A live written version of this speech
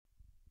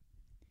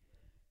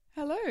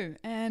Hello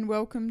and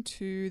welcome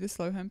to the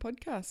Slow Home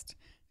Podcast.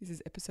 This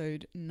is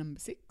episode number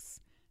 6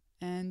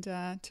 and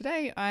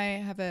today I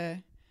have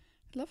a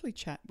lovely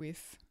chat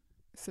with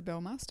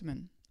Cybele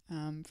Masterman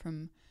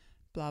from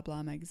Blah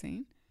Blah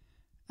magazine.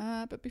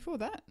 But before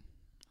that,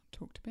 I'll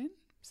talk to Ben,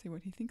 see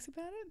what he thinks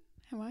about it.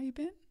 How are you,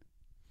 Ben?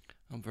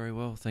 I'm very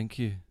well, thank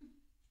you.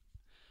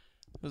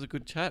 It was a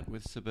good chat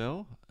with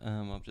Cybele.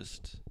 I've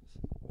just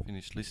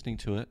finished listening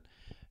to it,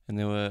 and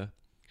there were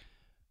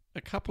a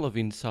couple of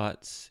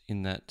insights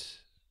in that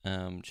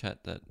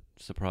chat that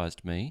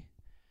surprised me,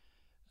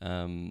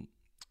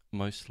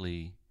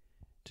 mostly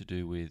to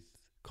do with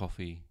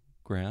coffee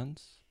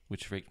grounds,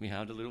 which freaked me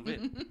out a little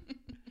bit.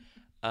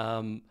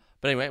 But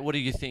anyway, what do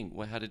you think?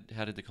 How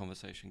did the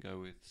conversation go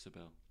with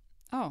Cybele?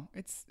 Oh,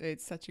 it's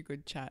such a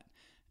good chat.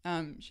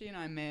 She and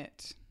I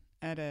met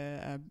at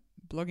a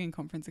blogging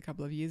conference a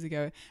couple of years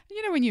ago.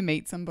 You know, when you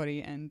meet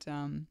somebody and,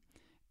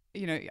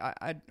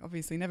 I'd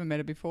obviously never met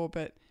her before,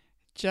 but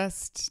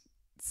just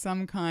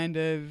some kind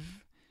of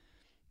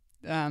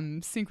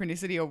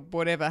synchronicity or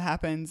whatever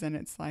happens and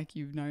it's like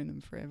you've known them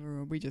forever,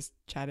 or we just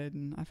chatted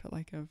and I felt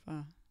like I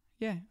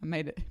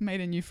made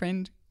a new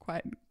friend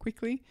quite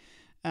quickly.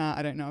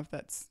 I don't know if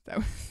that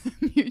was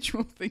a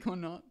mutual thing or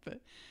not,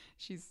 but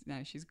she's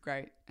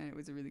great and it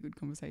was a really good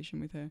conversation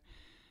with her.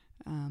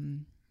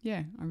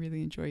 I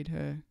really enjoyed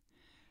her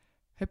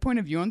point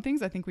of view on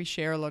things. I think we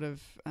share a lot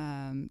of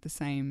the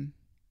same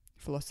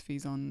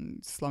philosophies on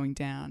slowing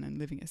down and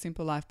living a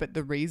simpler life, but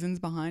the reasons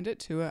behind it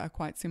too are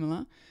quite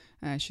similar.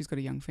 She's got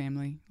a young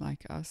family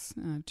like us,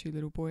 2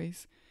 little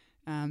boys,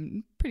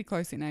 pretty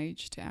close in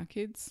age to our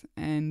kids,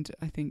 and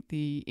I think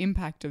the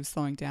impact of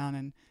slowing down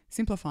and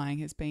simplifying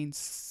has been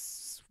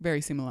very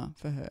similar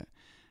for her.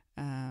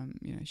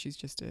 She's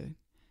just a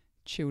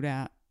chilled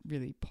out,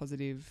 really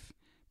positive,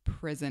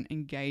 present,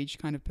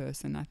 engaged kind of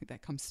person. I think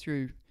that comes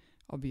through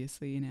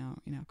obviously in our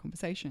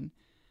conversation.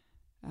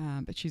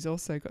 But she's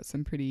also got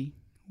some pretty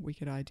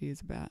wicked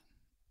ideas about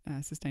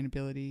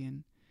sustainability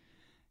and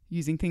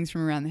using things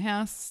from around the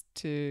house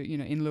to,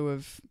 in lieu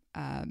of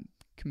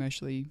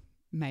commercially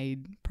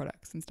made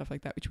products and stuff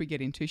like that, which we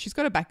get into. She's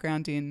got a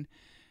background in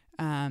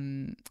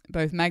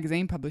both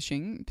magazine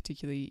publishing,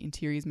 particularly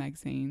interiors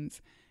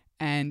magazines,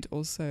 and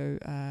also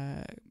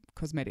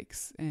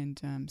cosmetics and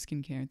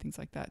skincare and things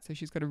like that. So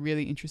she's got a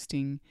really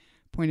interesting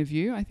point of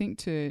view, I think,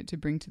 to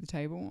bring to the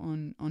table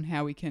on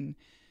how we can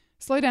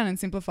slow down and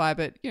simplify.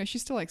 But she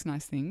still likes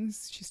nice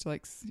things. She still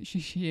likes.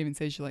 She even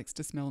says she likes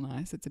to smell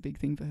nice. It's a big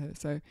thing for her.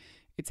 So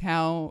it's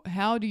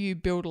how do you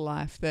build a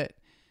life that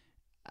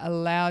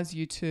allows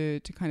you to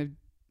kind of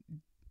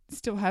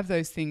still have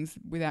those things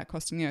without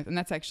costing the earth. And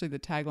that's actually the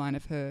tagline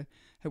of her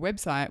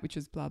website, which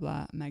is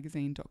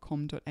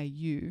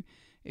blahblahmagazine.com.au.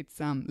 It's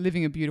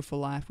living a beautiful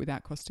life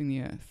without costing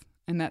the earth.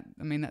 And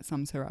that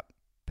sums her up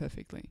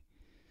perfectly.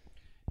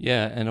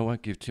 Yeah, and I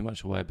won't give too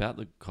much away about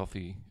the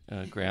coffee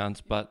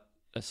grounds, but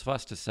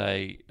suffice to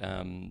say,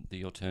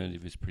 the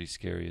alternative is pretty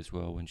scary as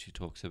well when she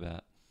talks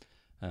about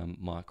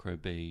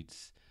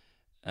microbeads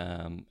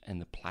and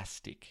the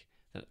plastic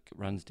that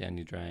runs down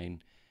your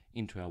drain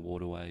into our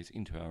waterways,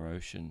 into our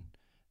ocean.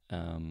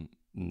 And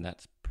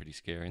that's pretty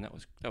scary, and that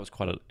was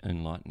quite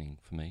enlightening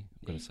for me,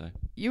 I've got to say.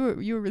 You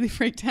were really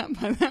freaked out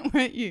by that,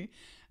 weren't you?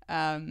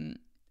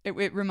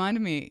 It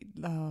reminded me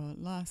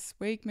last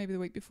week, maybe the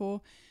week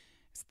before,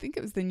 I think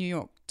it was the New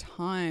York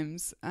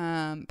Times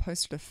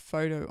posted a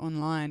photo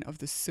online of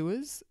the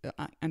sewers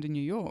under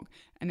New York,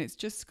 and it's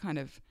just kind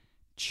of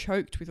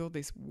choked with all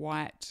this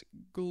white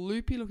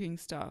gloopy looking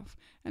stuff.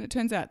 And it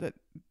turns out that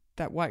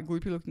white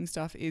gloopy looking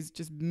stuff is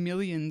just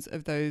millions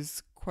of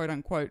those quote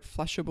unquote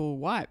flushable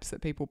wipes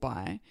that people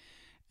buy.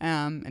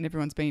 And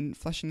everyone's been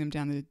flushing them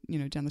down the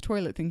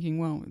toilet thinking,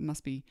 well, it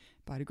must be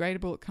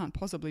biodegradable. It can't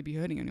possibly be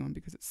hurting anyone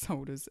because it's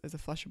sold as a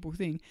flushable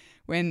thing,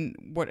 when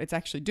what it's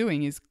actually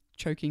doing is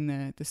choking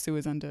the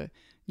sewers under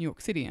New York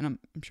City. And I'm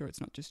sure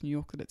it's not just New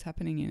York that it's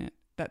happening in it.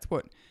 That's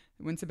what,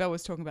 when Cybele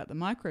was talking about the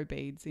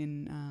microbeads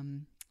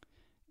in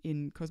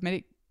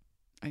cosmetic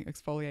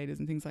exfoliators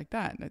and things like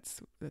that,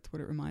 that's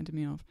what it reminded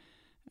me of.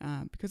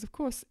 Because of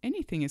course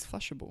anything is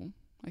flushable.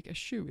 Like a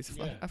shoe is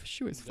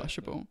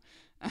flushable,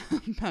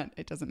 but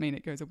it doesn't mean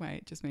it goes away.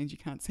 It just means you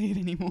can't see it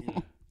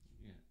anymore.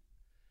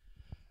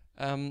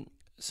 Yeah.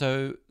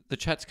 So the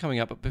chat's coming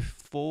up, but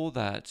before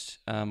that,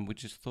 we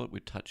just thought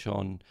we'd touch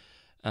on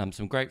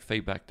some great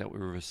feedback that we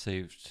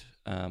received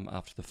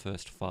after the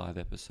first 5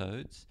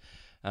 episodes.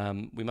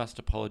 We must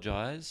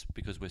apologise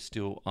because we're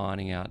still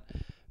ironing out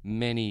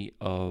many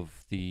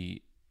of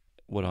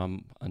what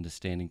I'm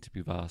understanding to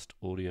be vast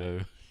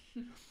audio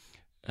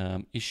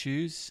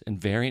issues and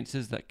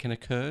variances that can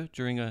occur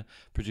during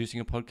producing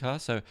a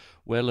podcast. So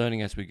we're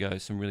learning as we go.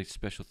 Some really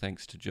special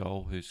thanks to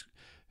Joel,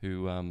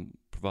 who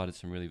provided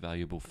some really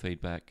valuable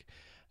feedback,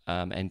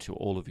 and to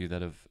all of you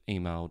that have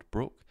emailed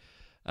Brooke.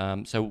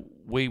 So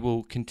we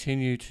will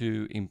continue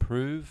to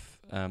improve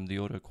the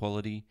audio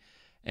quality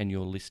and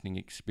your listening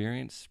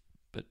experience,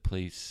 but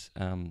please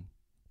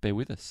bear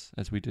with us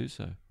as we do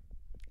so.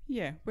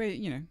 Yeah,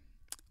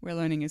 we're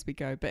learning as we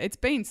go, but it's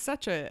been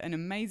such an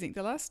amazing,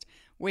 the last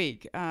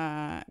week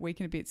and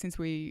a bit since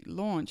we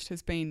launched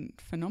has been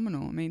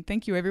phenomenal. I mean,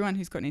 thank you everyone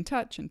who's gotten in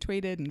touch and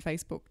tweeted and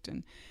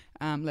Facebooked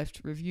and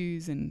left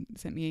reviews and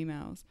sent me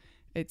emails.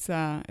 It's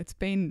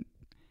been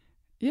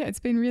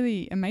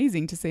really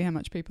amazing to see how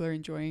much people are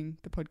enjoying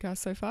the podcast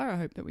so far. I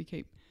hope that we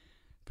keep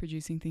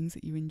producing things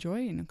that you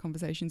enjoy and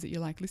conversations that you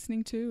like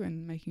listening to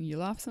and making you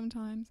laugh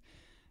sometimes.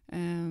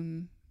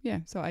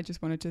 So I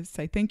just wanted to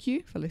say thank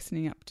you for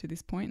listening up to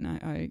this point,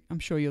 and I'm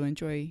sure you'll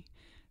enjoy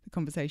the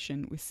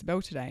conversation with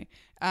Cybele today.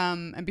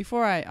 And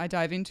before I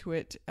dive into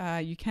it,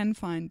 you can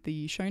find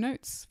the show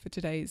notes for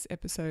today's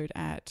episode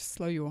at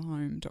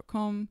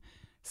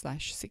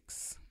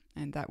slowyourhome.com/6,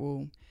 and that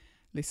will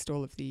list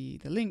all of the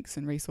links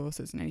and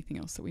resources and anything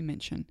else that we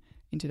mention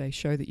in today's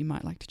show that you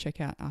might like to check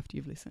out after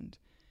you've listened.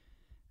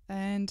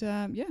 And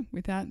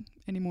without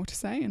any more to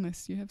say,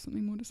 unless you have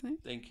something more to say.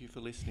 Thank you for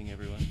listening,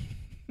 everyone.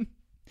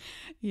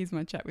 Here's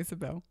my chat with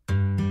Cybele.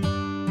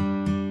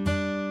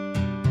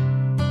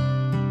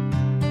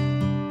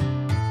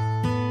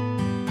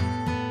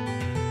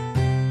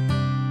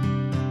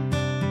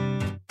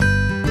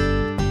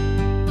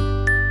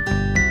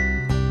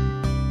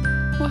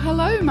 Well,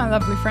 hello, my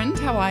lovely friend.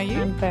 How are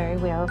you? I'm very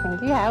well,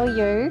 thank you. How are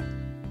you?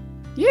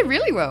 Yeah,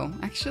 really well,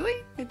 actually.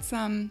 It's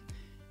a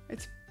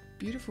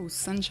beautiful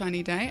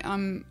sunshiny day.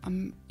 I'm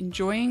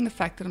enjoying the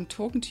fact that I'm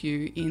talking to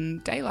you in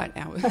daylight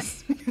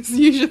hours because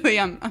usually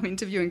I'm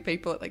interviewing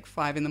people at like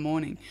 5 a.m.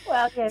 Well,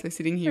 yeah. So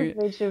sitting here, the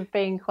privilege of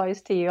being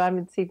close to you. I'm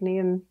in Sydney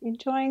and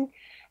enjoying.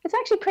 It's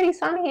actually pretty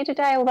sunny here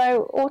today,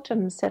 although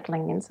autumn's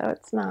settling in, so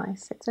it's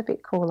nice. It's a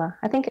bit cooler.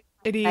 I think it's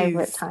my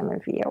favourite time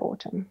of year,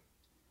 autumn.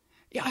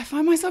 Yeah, I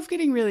find myself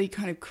getting really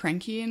kind of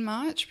cranky in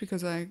March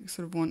because I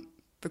sort of want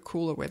the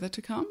cooler weather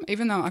to come.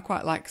 Even though I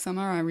quite like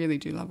summer, I really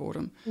do love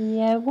autumn.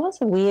 Yeah, it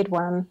was a weird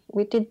one.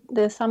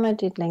 The summer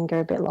did linger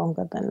a bit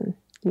longer than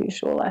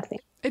usual, I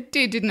think. It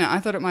did, didn't it? I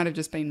thought it might have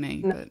just been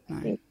me, but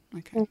no.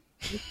 Okay.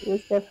 It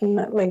was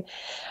definitely.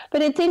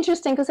 But it's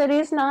interesting because it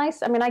is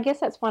nice. I mean, I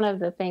guess that's one of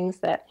the things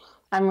that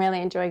I'm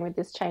really enjoying with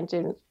this change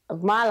of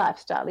my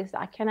lifestyle is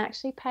I can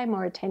actually pay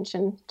more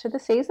attention to the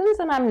seasons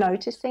and I'm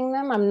noticing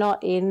them. I'm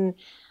not in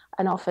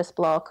an office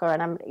block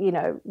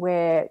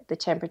where the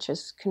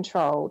temperature's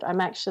controlled. I'm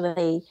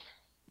actually,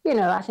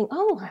 I think,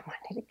 I might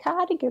need a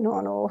cardigan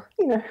on or,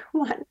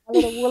 might need a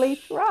little woolly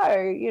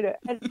throw, you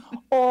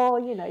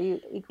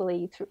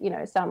equally,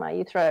 summer,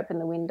 you throw open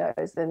the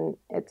windows and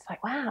it's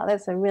like, wow,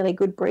 there's a really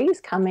good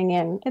breeze coming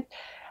in.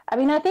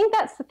 I think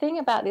that's the thing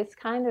about this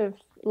kind of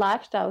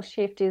lifestyle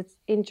shift is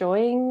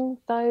enjoying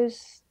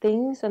those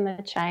things and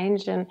the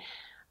change. And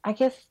I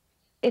guess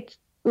it's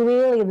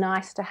really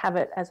nice to have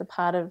it as a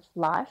part of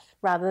life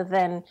rather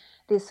than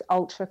this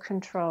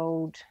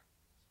ultra-controlled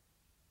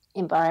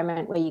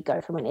environment where you go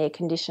from an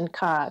air-conditioned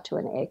car to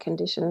an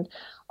air-conditioned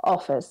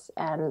office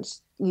and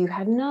you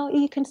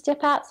can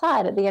step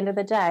outside at the end of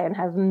the day and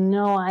have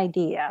no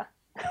idea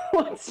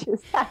what's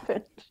just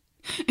happened.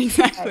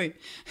 Exactly.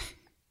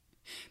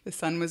 The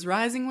sun was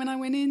rising when I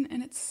went in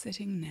and it's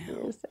setting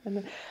now. Yes,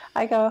 and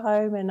I go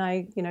home and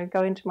I,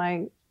 go into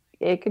my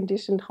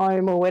air-conditioned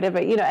home or whatever,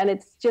 and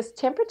it's just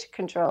temperature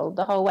controlled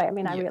the whole way. I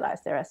mean, I realise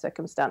there are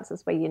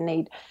circumstances where you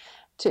need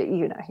to,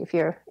 if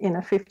you're in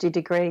a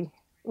 50-degree,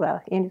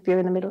 if you're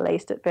in the Middle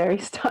East at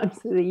various times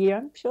of the year,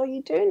 I'm sure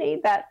you do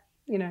need that,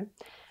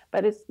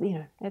 but it's,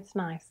 it's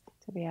nice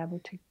to be able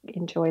to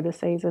enjoy the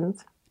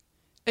seasons.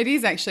 It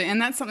is actually,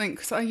 and that's something,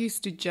 because I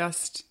used to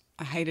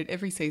I hated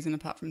every season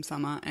apart from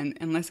summer, and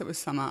unless it was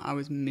summer, I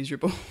was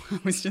miserable. I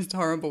was just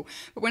horrible.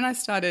 But when I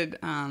started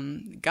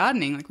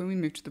gardening, like when we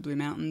moved to the Blue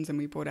Mountains and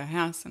we bought our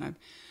house and I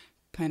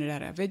planted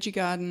out our veggie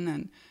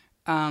garden,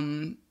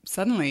 and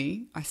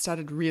suddenly I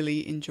started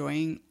really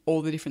enjoying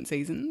all the different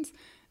seasons.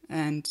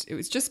 And it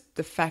was just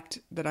the fact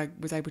that I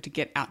was able to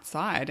get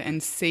outside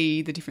and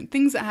see the different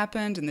things that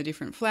happened and the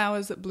different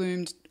flowers that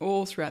bloomed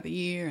all throughout the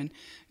year and,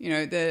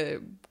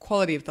 the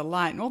quality of the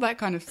light and all that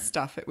kind of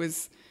stuff.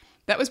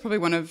 That was probably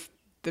one of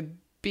the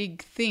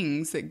big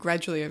things that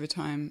gradually over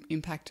time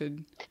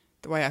impacted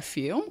the way I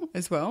feel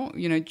as well,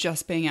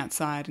 just being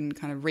outside and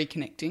kind of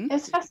reconnecting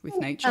with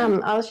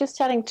nature. I was just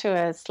chatting to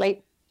a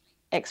sleep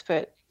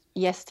expert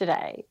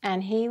yesterday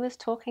and he was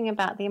talking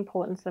about the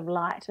importance of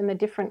light and the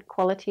different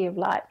quality of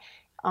light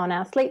on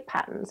our sleep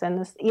patterns and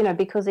this,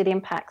 because it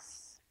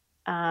impacts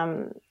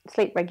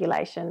sleep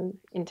regulation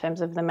in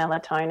terms of the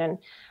melatonin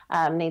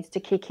needs to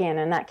kick in,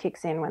 and that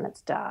kicks in when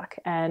it's dark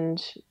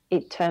and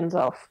it turns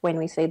off when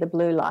we see the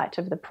blue light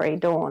of the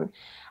pre-dawn.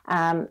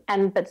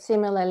 But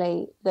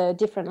similarly, the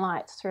different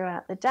lights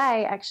throughout the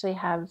day actually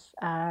have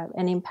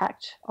an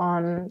impact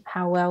on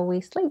how well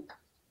we sleep.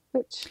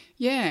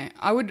 I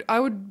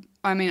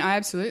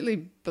absolutely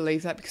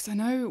believe that because I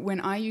know when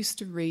I used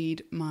to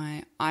read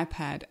my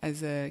iPad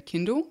as a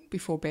Kindle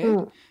before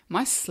bed,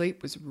 my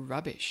sleep was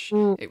rubbish.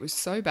 It was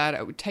so bad.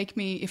 It would take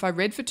me, if I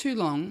read for too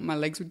long, my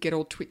legs would get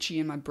all twitchy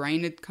and my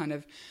brain would kind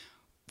of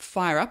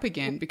fire up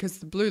again because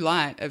the blue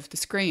light of the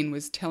screen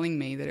was telling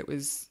me that it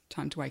was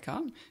time to wake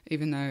up,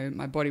 even though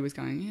my body was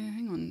going,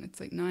 hang on, it's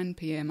like 9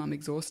 p.m, I'm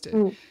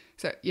exhausted.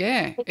 So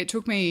yeah, it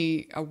took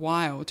me a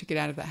while to get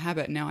out of that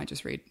habit. Now I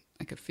just read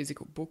like a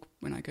physical book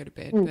when I go to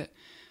bed. But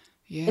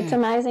yeah, it's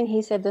amazing.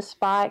 He said the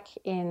spike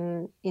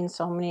in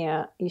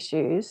insomnia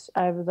issues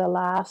over the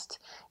last,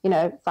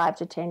 5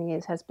 to 10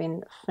 years has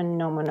been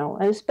phenomenal,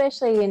 and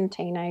especially in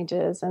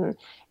teenagers and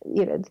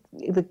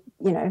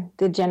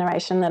the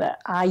generation that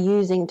are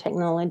using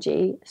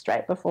technology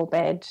straight before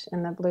bed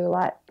and the blue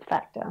light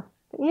factor.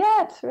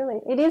 Yeah,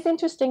 it is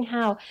interesting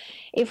how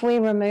if we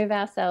remove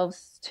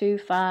ourselves too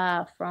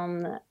far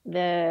from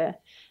the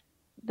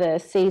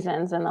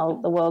seasons and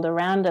the world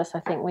around us,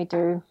 I think we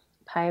do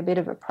pay a bit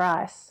of a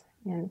price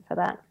for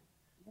that.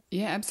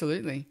 Yeah,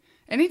 absolutely.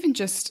 And even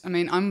just, I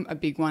mean, I'm a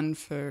big one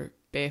for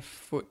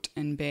barefoot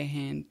and bare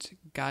hand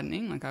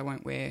gardening. Like I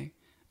won't wear,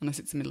 unless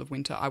it's the middle of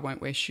winter, I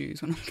won't wear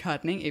shoes when I'm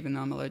gardening, even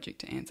though I'm allergic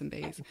to ants and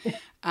bees.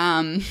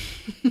 And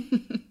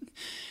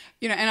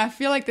I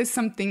feel like there's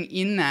something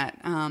in that.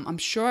 I'm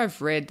sure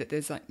I've read that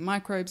there's like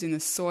microbes in the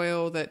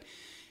soil that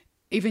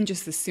even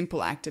just the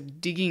simple act of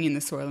digging in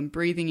the soil and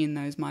breathing in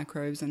those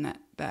microbes and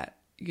that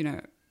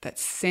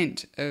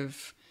scent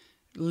of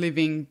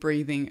living,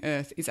 breathing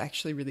earth is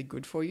actually really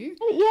good for you.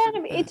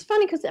 Yeah, it's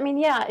funny because,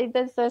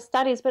 there's the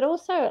studies, but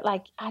also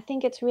like I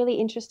think it's really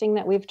interesting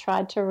that we've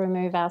tried to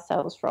remove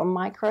ourselves from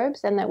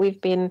microbes and that we've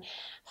been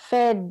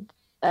fed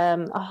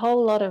a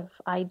whole lot of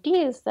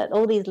ideas that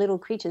all these little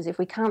creatures, if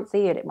we can't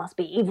see it, it must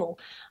be evil.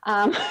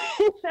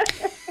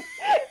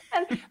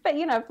 But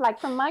like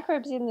from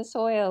microbes in the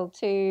soil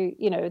to,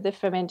 the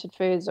fermented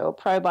foods or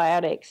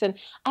probiotics. And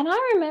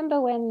I remember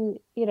when,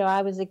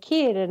 I was a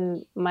kid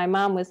and my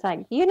mum was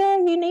like, you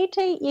need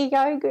to eat your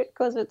yogurt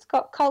because it's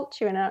got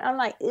culture in it. I'm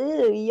like,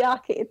 ew,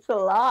 yuck, it's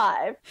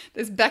alive.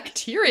 There's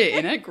bacteria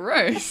in it,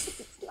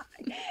 gross.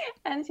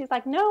 And she's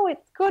like, no,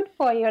 it's good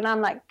for you. And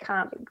I'm like,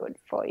 can't be good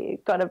for you.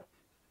 Got to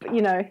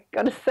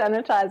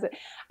sanitize it.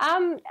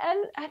 And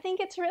I think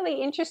it's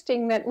really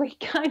interesting that we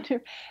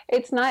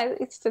it's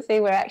nice to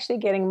see we're actually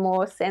getting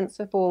more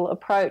sensible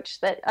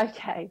approach that,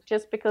 okay,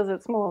 just because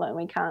it's small and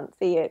we can't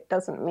see it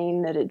doesn't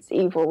mean that it's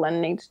evil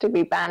and needs to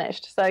be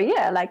banished. So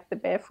yeah, like the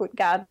barefoot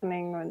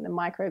gardening and the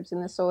microbes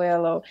in the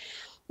soil or,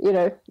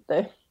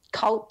 the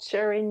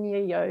culture in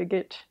your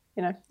yogurt,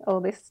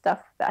 all this stuff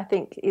that I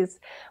think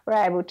we're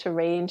able to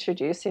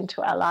reintroduce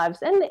into our lives.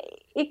 And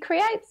it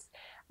creates,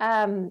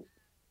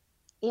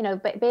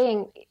 but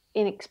being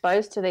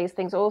exposed to these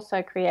things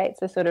also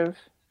creates a sort of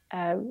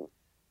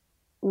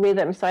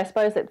rhythm. So I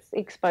suppose it's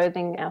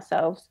exposing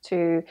ourselves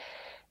to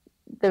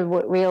the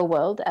real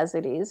world as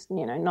it is,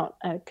 not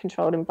a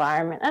controlled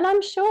environment. And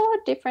I'm sure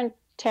different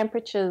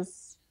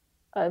temperatures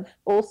and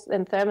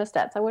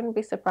thermostats, I wouldn't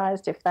be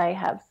surprised if they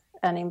have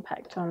an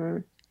impact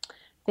on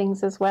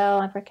things as well.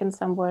 I reckon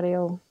somebody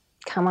will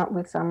come up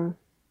with some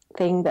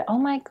thing that, oh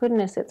my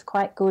goodness, it's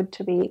quite good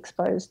to be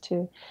exposed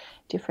to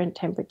different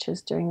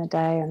temperatures during the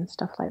day and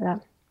stuff like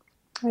that.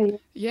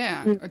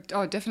 Yeah,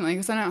 oh, definitely.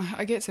 Because I know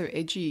I get so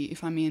edgy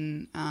if I'm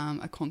in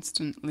a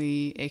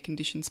constantly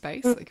air-conditioned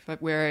space. Like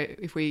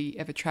if we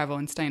ever travel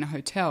and stay in a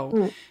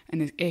hotel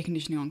and there's air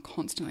conditioning on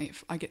constantly,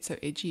 I get so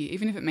edgy.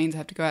 Even if it means I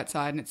have to go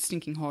outside and it's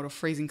stinking hot or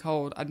freezing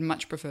cold, I'd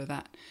much prefer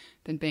that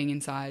than being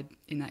inside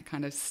in that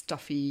kind of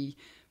stuffy,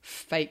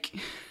 fake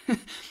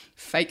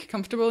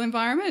comfortable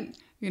environment.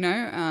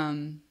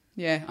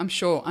 Yeah, I'm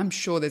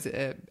sure there's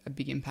a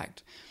big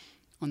impact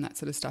on that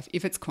sort of stuff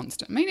if it's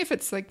constant. I mean, if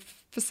it's like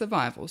for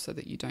survival so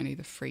that you don't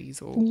either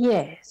freeze or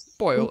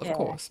boil, of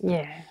course.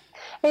 Yeah.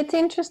 It's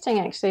interesting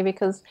actually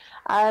because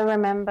I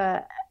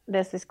remember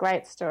there's this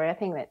great story. I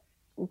think that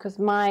because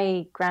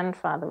my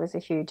grandfather was a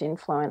huge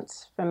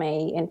influence for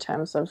me in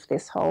terms of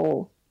this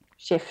whole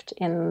shift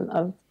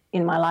in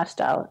my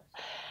lifestyle.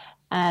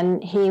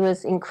 And he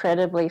was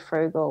incredibly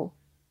frugal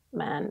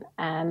man,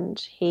 and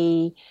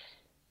he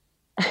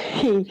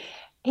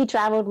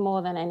traveled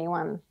more than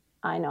anyone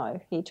I know.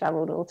 He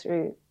traveled all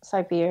through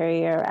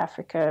Siberia,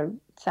 Africa,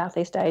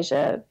 Southeast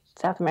Asia,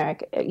 South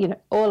America,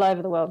 all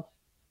over the world.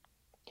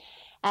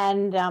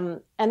 And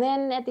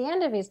then at the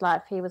end of his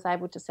life, he was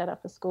able to set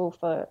up a school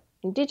for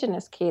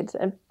Indigenous kids,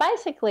 and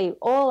basically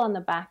all on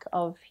the back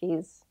of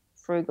his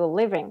frugal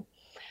living.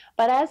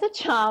 But as a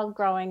child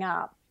growing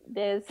up,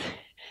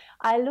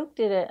 I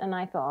looked at it and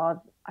I thought,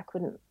 oh, I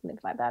couldn't live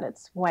like that.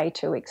 It's way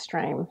too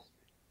extreme.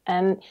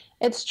 And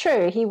it's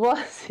true, he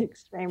was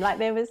extreme. Like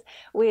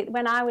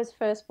when I was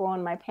first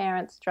born, my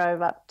parents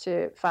drove up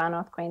to far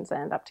north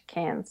Queensland, up to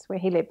Cairns, where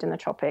he lived in the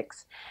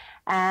tropics.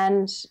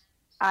 And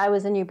I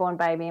was a newborn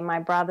baby and my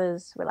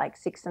brothers were like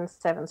 6 and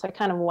 7, so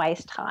kind of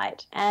waist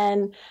height.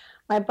 And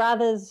my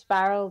brothers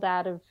barreled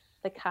out of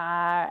the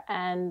car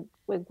and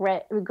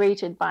were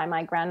greeted by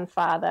my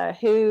grandfather,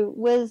 who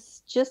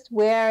was just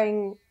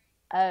wearing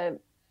a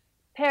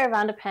pair of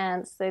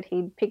underpants that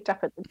he'd picked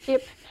up at the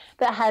tip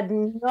that had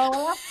no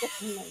elastic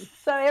in them.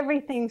 So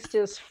everything's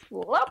just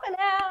flopping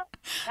out.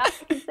 I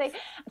can see.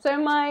 So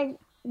my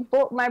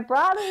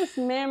brother's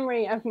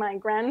memory of my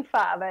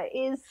grandfather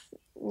is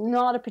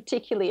not a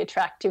particularly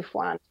attractive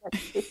one.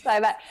 Let's just say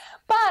that.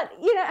 But,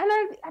 you know,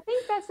 and I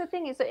think that's the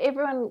thing is that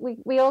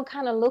we all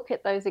kind of look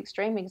at those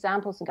extreme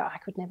examples and go, I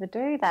could never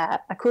do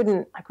that. I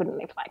couldn't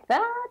live like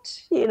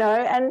that, you know.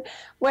 And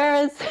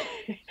whereas,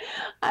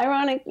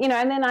 ironic, you know,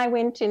 and then I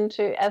went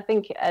into, I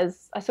think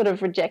as I sort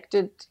of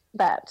rejected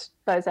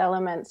those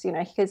elements, you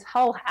know, his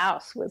whole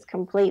house was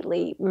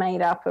completely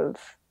made up of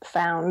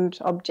found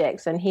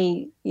objects, and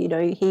he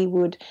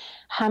would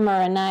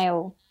hammer a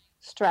nail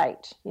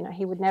straight, you know,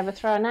 he would never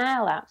throw a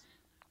nail out.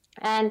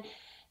 And,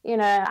 you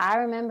know, I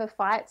remember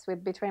fights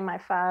between my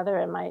father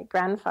and my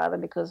grandfather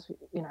because,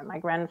 you know, my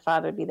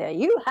grandfather would be there,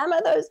 you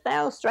hammer those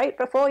nails straight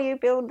before you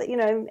build, you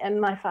know, and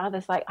my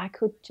father's like, I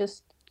could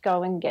just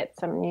go and get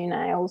some new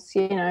nails,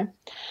 you know.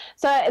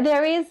 So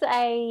there is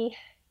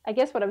I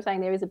guess what I'm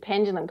saying, there is a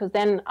pendulum, because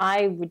then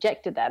I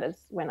rejected that as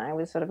when I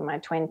was sort of in my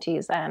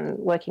 20s and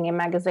working in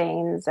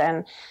magazines,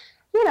 and,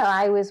 you know,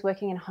 I was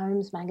working in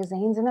Homes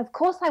magazines, and of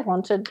course I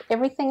wanted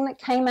everything that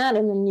came out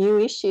in the new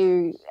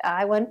issue.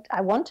 I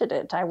wanted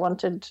it. I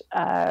wanted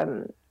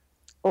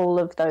all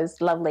of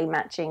those lovely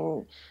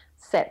matching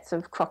sets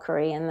of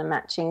crockery and the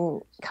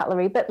matching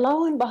cutlery. But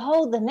lo and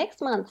behold, the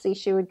next month's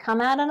issue would come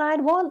out and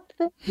I'd want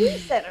the new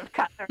set of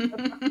crockery.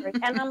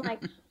 And I'm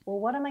like, well,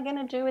 what am I going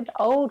to do with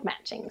old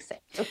matching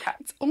sets of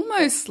crockery? It's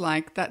almost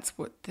like that's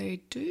what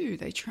they do.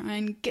 They try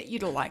and get you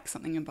to like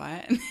something and buy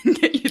it, and then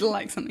get you to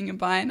like something and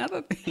buy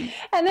another thing.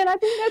 And then I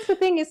think that's the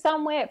thing, is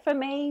somewhere for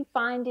me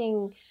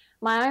finding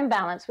my own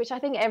balance, which I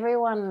think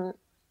everyone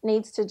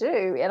needs to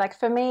do. Like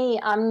for me,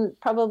 I'm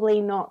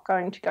probably not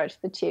going to go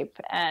to the tip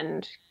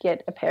and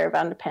get a pair of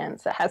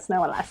underpants that has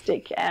no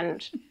elastic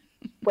and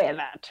wear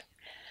that.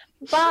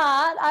 But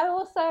I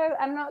also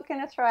am not going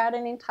to throw out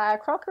an entire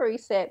crockery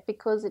set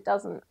because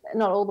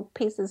not all the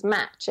pieces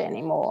match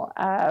anymore.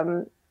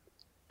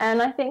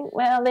 And I think,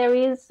 well, there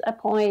is a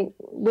point,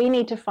 we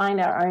need to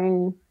find our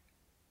own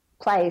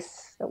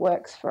place that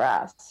works for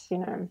us, you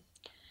know.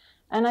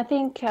 And I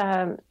think,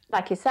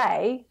 like you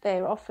say,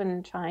 they're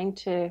often trying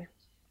to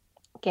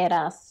get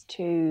us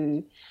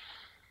to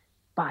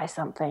buy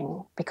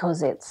something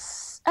because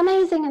it's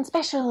amazing and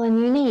special and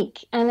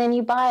unique, and then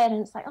you buy it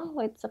and it's like, oh,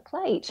 it's a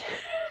plate.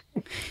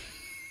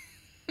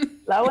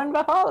 Lo and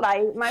behold,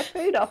 I eat my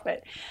food off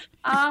it.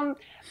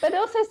 But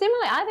also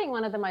similarly, I think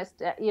one of the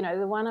most,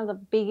 one of the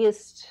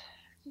biggest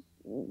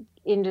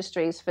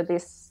industries for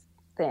this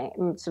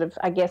thing, sort of,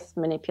 I guess,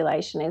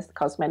 manipulation is the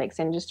cosmetics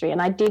industry. And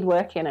I did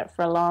work in it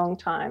for a long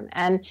time.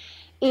 And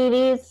it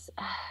is,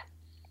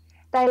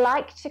 they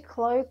like to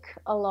cloak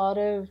a lot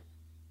of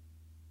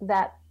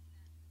that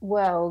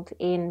world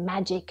in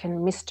magic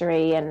and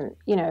mystery. And,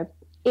 you know,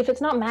 if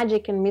it's not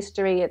magic and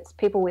mystery, it's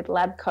people with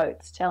lab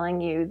coats telling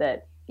you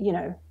that, you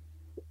know,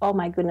 oh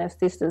my goodness,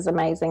 this is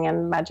amazing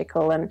and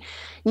magical, and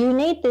you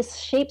need this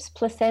sheep's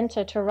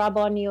placenta to rub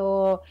on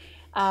your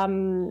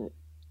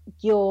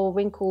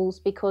wrinkles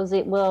because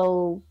it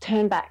will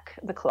turn back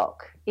the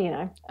clock, you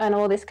know, and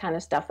all this kind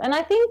of stuff. And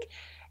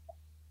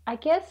I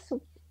guess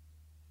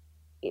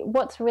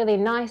what's really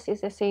nice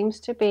is there seems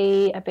to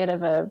be a bit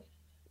of a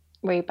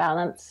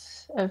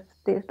rebalance of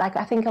this. Like,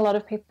 I think a lot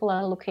of people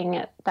are looking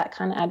at that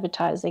kind of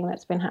advertising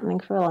that's been happening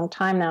for a long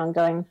time now and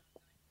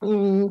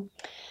going,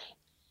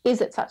 is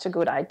it such a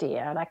good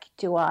idea? Like,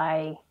 do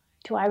I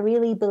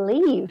really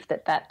believe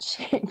that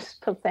sheep's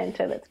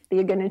placenta that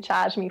you're going to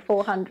charge me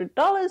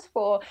 $400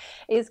 for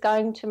is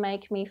going to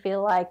make me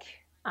feel like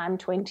I'm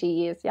 20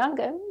 years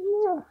younger?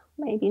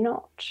 Maybe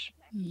not.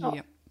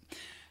 Yep.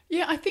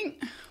 Yeah,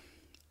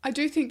 I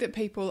do think that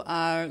people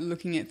are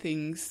looking at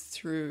things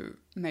through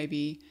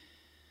maybe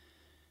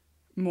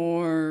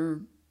more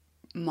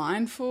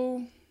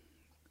mindful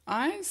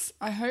eyes.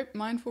 I hope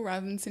mindful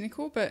rather than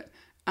cynical, but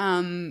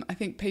I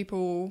think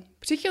people,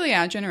 particularly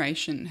our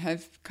generation,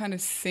 have kind of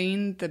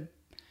seen the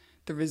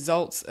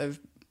results of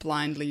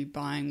blindly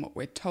buying what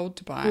we're told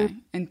to buy,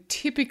 and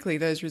typically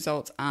those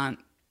results aren't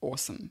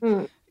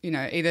awesome. You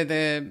know, either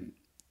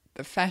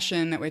the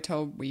fashion that we're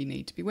told we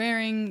need to be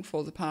wearing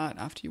falls apart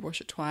after you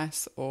wash it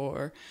twice,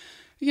 or,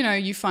 you know,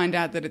 you find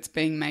out that it's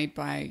being made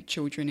by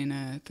children in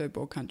a third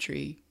world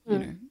country, you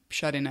know,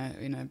 shut in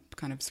a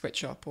kind of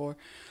sweatshop, or,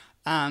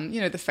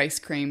 you know, the face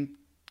cream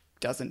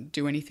doesn't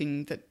do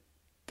anything that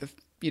the,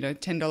 you know,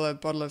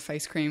 $10 bottle of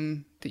face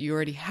cream that you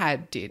already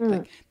had did,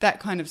 like that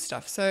kind of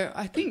stuff. So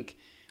I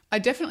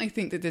definitely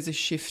think that there's a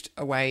shift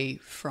away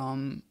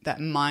from that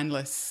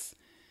mindless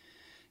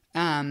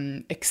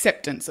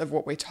acceptance of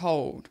what we're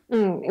told.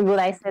 Well,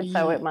 they said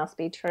so, it must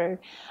be true.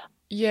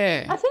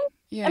 Yeah. I think,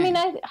 yeah. I mean,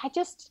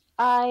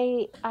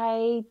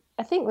 I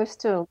think we've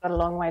still got a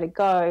long way to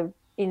go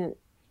in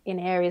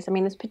areas. I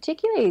mean, it's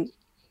particularly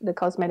the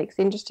cosmetics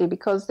industry,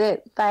 because they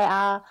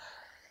are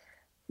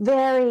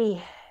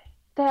very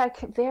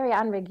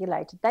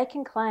unregulated. They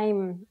can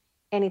claim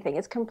anything.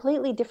 It's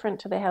completely different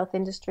to the health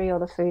industry or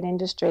the food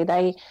industry.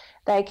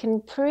 They can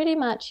pretty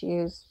much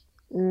use,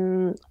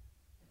 and,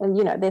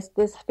 you know,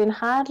 there's been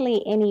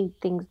hardly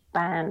anything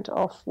banned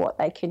off what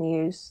they can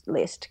use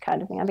list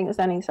kind of thing. I think there's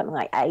only something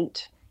like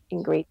 8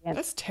 ingredient.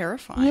 That's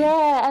terrifying.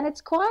 Yeah, and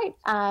it's quite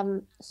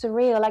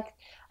surreal. Like,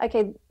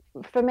 okay,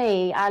 for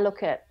me, I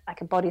look at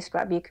like a body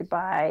scrub. You could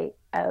buy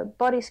a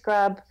body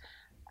scrub,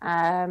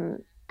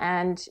 and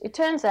it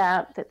turns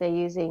out that they're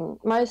using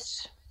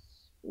most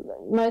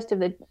of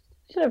the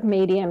sort of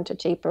medium to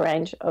cheaper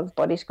range of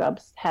body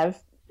scrubs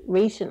have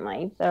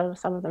recently, though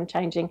some of them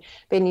changing,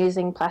 been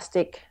using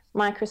plastic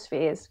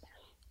microspheres,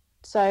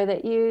 so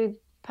that you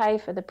pay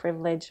for the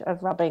privilege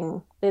of rubbing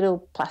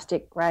little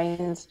plastic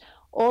grains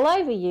all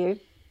over you,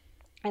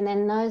 and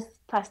then those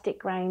plastic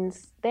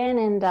grains then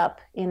end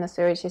up in the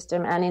sewage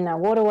system and in our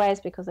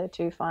waterways because they're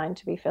too fine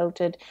to be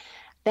filtered.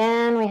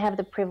 Then we have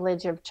the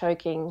privilege of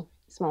choking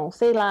small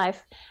sea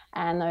life,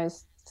 and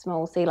those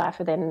small sea life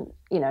are then,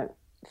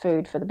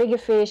 food for the bigger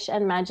fish,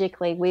 and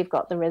magically we've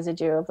got the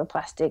residue of the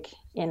plastic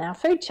in our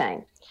food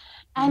chain.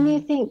 And you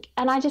think,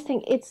 and I just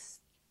think it's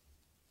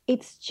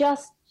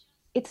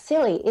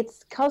silly.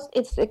 It's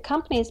the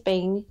companies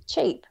being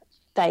cheap.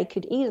 They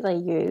could easily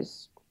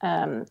use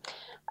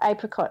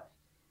apricot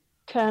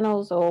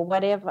kernels or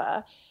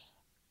whatever,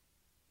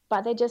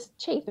 but they're just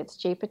cheap. It's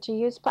cheaper to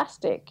use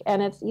plastic,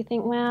 and you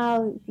think,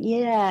 well,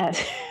 yeah.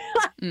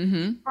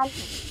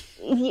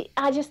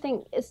 I just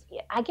think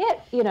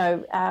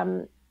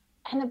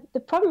and the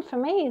problem for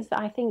me is that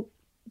I think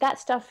that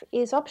stuff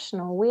is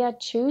optional. We are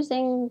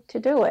choosing to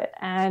do it,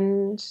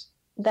 and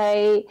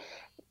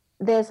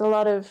there's a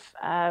lot of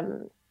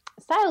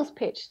sales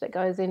pitch that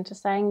goes into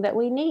saying that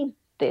we need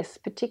this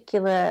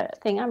particular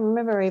thing. I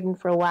remember even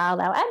for a while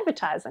they were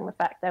advertising the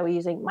fact they were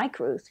using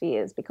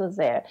microspheres because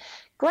they're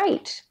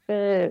great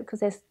because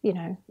they're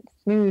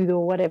smooth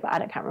or whatever. I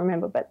can't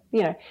remember, but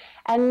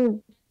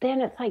and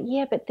then it's like,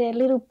 yeah, but they're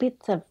little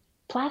bits of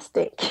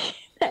plastic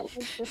that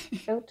was just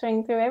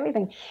filtering through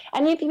everything.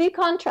 And if you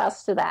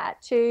contrast to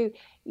that to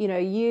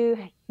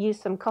you use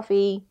some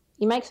coffee,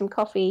 you make some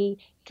coffee,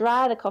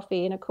 dry the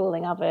coffee in a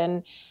cooling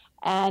oven,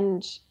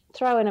 and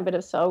throw in a bit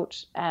of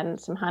salt and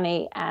some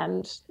honey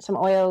and some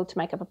oil to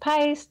make up a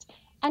paste,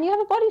 and you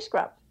have a body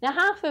scrub. Now,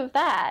 half of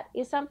that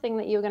is something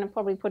that you're going to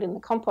probably put in the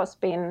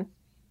compost bin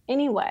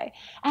anyway.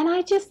 And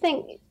I just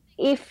think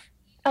if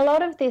a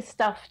lot of this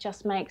stuff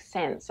just makes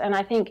sense, and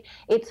I think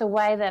it's a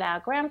way that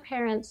our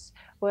grandparents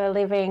were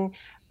living,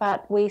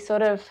 but we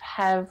sort of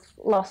have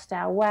lost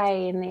our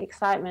way in the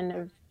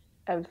excitement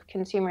of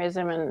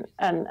consumerism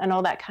and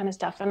all that kind of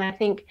stuff. And I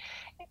think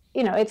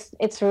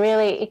it's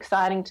really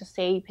exciting to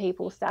see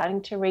people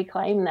starting to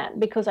reclaim that,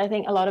 because I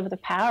think a lot of the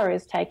power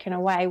is taken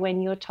away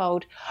when you're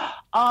told,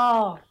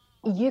 oh,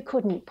 you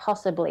couldn't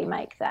possibly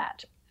make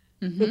that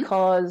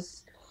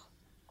because,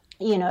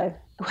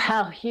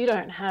 well, you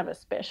don't have a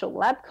special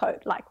lab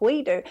coat like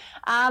we do.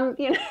 Not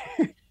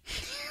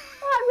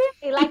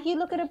really. Like, you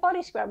look at a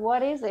body scrub,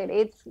 what is it?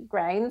 It's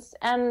grains,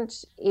 and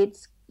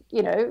it's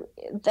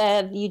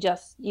that you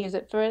just use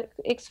it for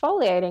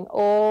exfoliating,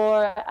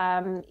 or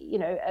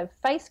a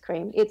face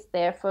cream. It's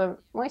there for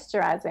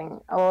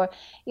moisturizing, or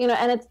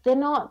and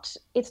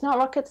it's not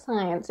rocket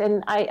science.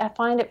 And I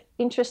find it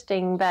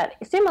interesting that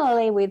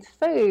similarly with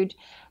food,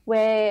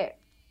 where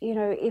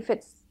if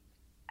it's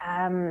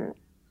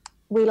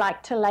we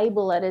like to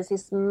label it as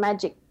this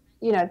magic.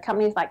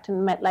 Companies like to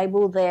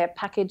label their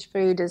packaged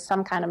food as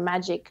some kind of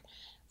magic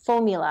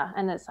formula,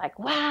 and it's like,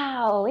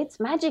 wow, it's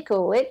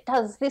magical, it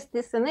does this,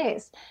 this and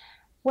this,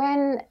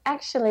 when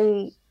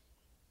actually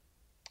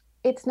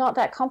it's not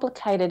that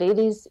complicated.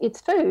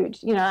 It's food,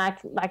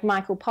 like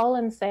Michael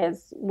Pollan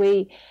says,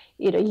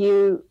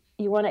 you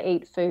want to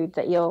eat food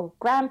that your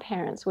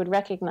grandparents would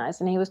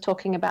recognize. And he was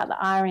talking about the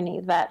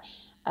irony that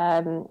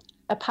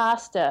a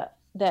pasta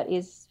that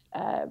is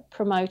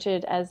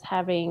promoted as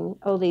having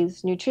all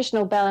these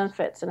nutritional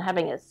benefits and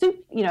having a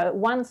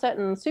one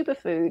certain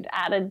superfood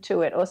added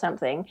to it or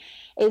something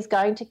is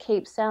going to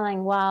keep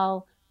selling,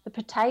 while the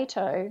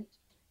potato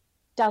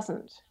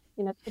doesn't.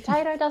 The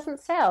potato doesn't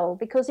sell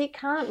because it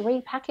can't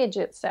repackage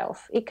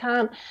itself. It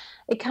can't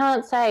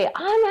say,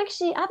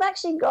 I've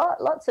actually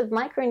got lots of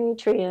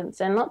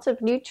micronutrients and lots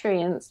of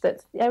nutrients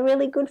that are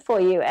really good for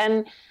you,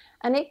 and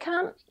it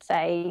can't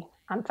say,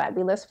 I'm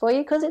fabulous for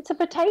you, because it's a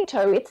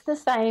potato. It's the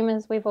same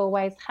as we've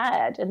always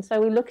had. And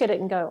so we look at it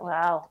and go,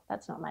 wow,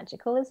 that's not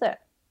magical, is it?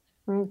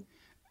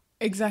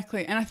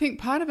 Exactly. And I think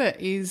part of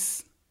it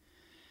is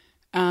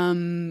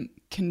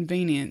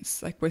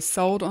convenience. Like, we're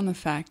sold on the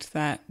fact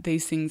that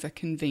these things are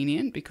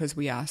convenient because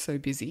we are so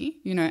busy,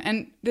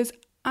 and there's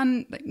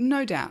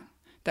no doubt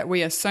that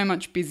we are so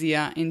much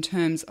busier in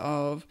terms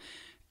of,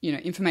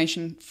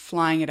 information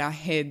flying at our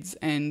heads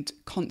and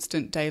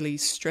constant daily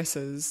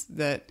stresses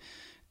that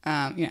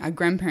our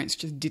grandparents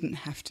just didn't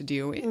have to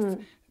deal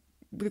with.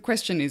 The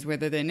question is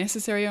whether they're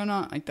necessary or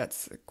not. Like,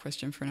 that's a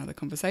question for another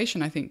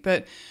conversation, I think.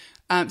 But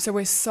so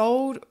we're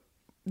sold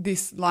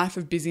this life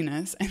of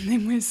busyness, and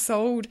then we're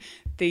sold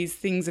these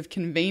things of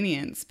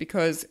convenience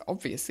because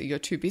obviously you're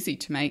too busy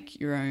to make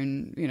your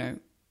own,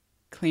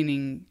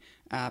 cleaning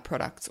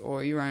products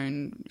or your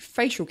own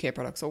facial care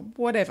products or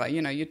whatever.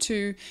 You're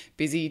too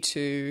busy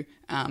to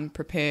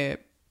prepare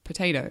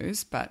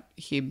potatoes, but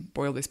here,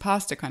 boil this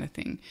pasta kind of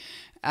thing.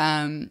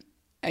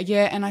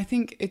 Yeah, and I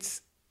think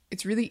it's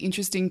really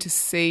interesting to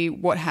see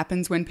what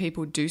happens when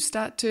people do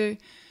start to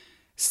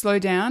slow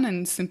down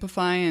and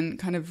simplify and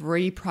kind of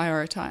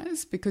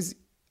reprioritize, because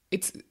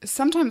it's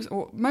sometimes,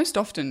 or most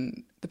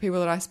often, the people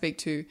that I speak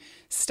to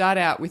start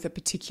out with a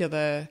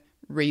particular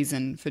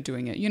reason for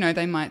doing it. You know,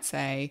 they might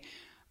say,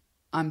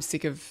 I'm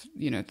sick of,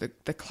 you know,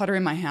 the clutter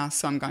in my house,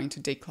 so I'm going to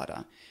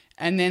declutter.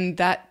 And then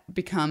that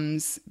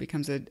becomes a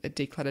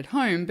decluttered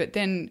home, but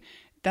then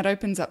that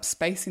opens up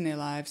space in their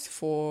lives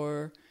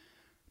for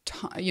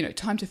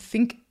time to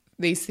think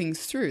these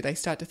things through. They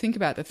start to think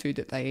about the food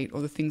that they eat,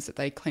 or the things that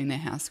they clean their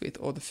house with,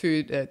 or the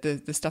food,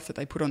 the stuff that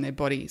they put on their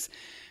bodies.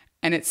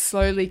 And it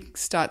slowly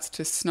starts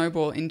to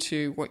snowball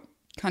into what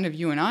kind of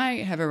you and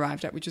I have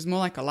arrived at, which is more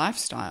like a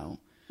lifestyle.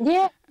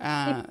 Yeah.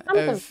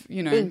 Of,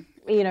 you know,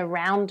 big,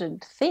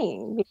 rounded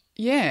thing.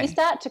 Yeah. You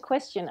start to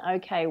question,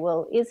 okay,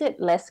 well, is it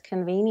less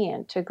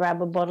convenient to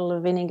grab a bottle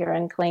of vinegar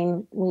and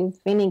clean with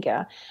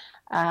vinegar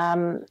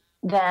than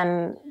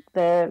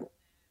the,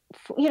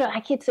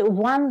 like it's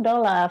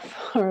 $1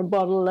 for a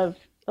bottle of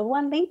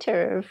 1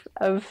 litre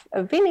of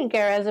vinegar,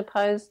 as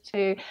opposed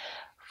to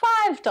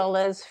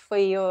 $5 for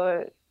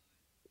your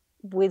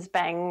whiz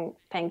bang,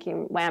 thank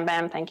you, wham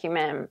bam, thank you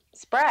ma'am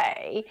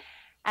spray.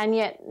 And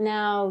yet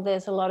now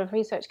there's a lot of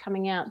research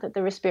coming out that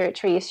the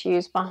respiratory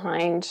issues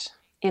behind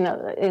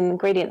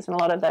ingredients in a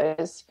lot of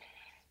those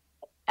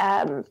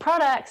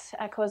products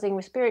are causing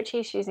respiratory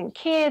issues in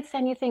kids.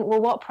 And you think,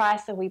 well, what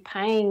price are we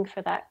paying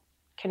for that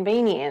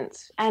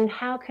convenience? And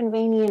how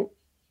convenient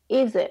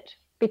is it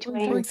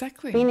between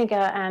vinegar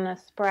and a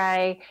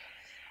spray?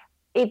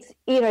 It's,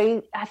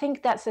 I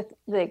think that's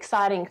the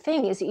exciting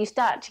thing, is that you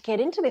start to get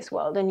into this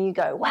world and you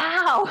go,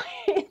 wow,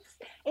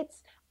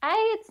 it's A,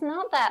 it's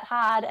not that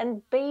hard,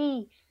 and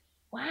B,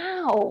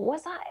 wow,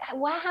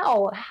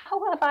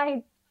 how have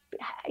I,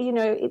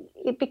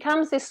 it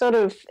becomes this sort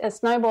of a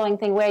snowballing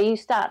thing where you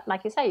start,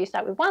 like you say, you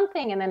start with one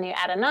thing and then you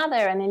add another,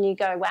 and then you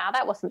go, wow,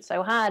 that wasn't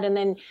so hard, and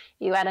then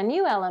you add a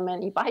new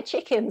element, you buy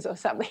chickens or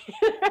something.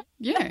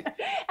 Yeah.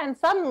 And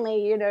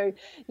suddenly,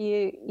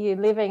 you're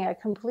living a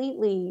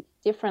completely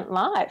different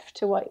life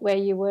to where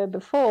you were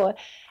before.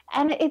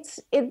 And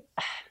and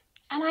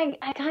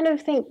I kind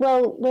of think,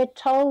 well, we're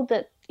told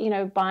that,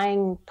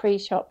 buying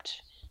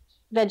pre-chopped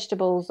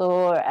vegetables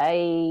or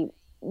a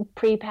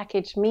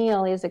pre-packaged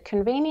meal is a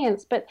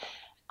convenience, but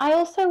I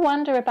also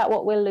wonder about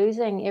what we're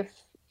losing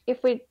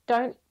if we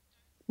don't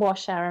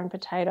wash our own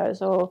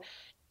potatoes, or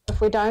if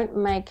we don't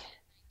make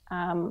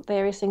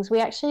various things. We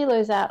actually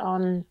lose out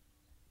on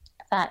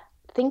that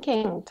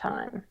thinking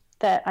time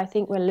that I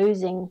think we're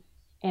losing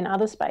in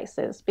other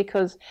spaces,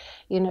 because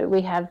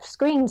we have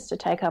screens to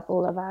take up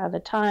all of our other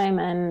time,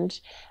 and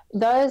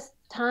those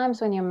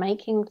times when you're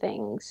making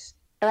things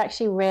are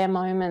actually rare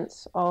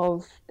moments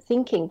of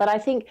thinking. But I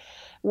think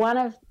one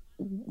of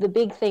the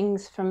big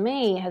things for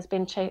me has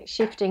been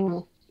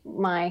shifting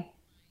my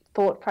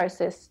thought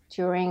process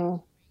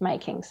during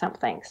making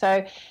something.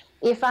 So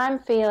if I'm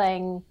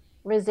feeling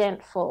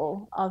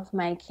resentful of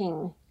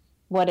making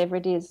whatever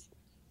it is,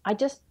 I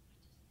just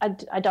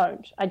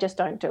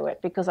don't do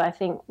it, because I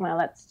think, well,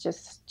 that's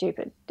just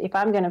stupid. If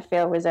I'm going to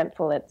feel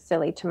resentful, it's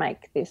silly to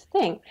make this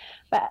thing.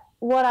 But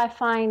what I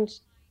find,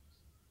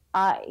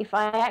 if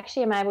I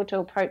actually am able to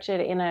approach it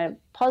in a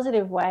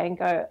positive way and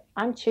go,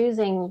 I'm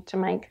choosing to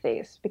make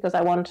this because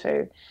I want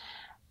to,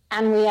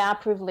 and we are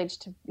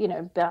privileged to,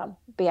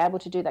 be able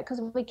to do that, because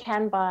we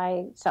can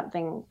buy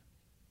something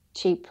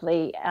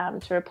cheaply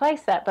to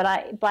replace that.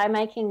 But by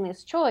making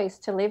this choice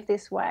to live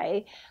this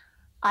way,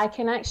 I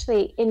can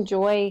actually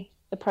enjoy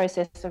the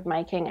process of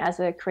making as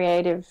a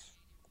creative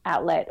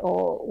outlet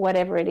or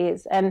whatever it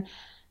is. And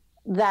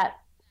that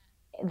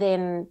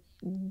then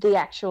the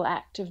actual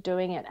act of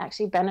doing it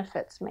actually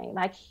benefits me.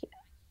 Like,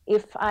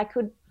 if I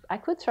could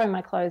throw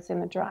my clothes in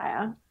the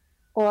dryer,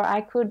 or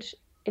I could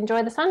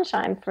enjoy the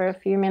sunshine for a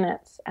few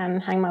minutes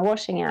and hang my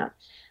washing out,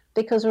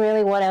 because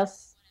really what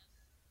else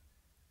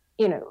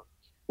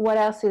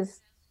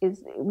is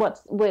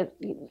what's with,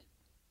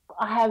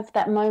 I have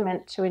that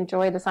moment to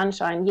enjoy the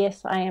sunshine.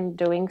 Yes, I am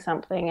doing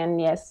something, and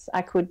yes,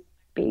 I could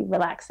be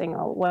relaxing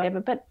or whatever,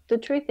 but the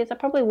truth is I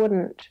probably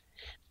wouldn't.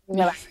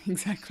 Yes,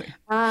 exactly.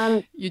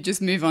 You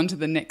just move on to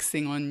the next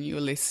thing on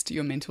your list,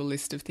 your mental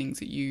list of things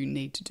that you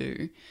need to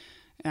do.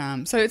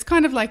 So it's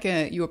kind of like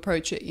you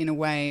approach it in a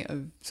way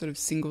of sort of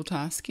single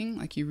tasking,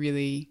 like you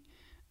really,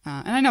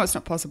 and I know it's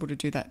not possible to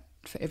do that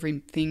for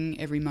everything,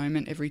 every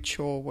moment, every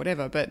chore,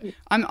 whatever, but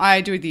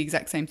I do the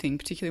exact same thing,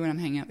 particularly when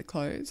I'm hanging out the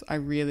clothes. I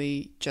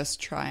really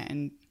just try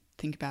and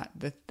think about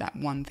that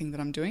one thing that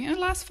I'm doing, and it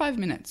lasts 5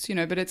 minutes,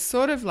 but it's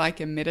sort of like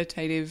a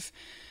meditative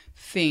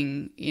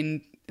thing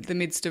in the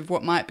midst of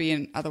what might be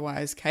an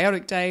otherwise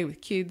chaotic day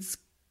with kids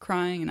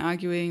crying and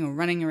arguing or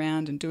running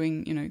around and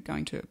doing,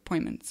 going to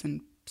appointments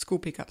and school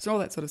pickups, all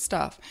that sort of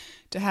stuff.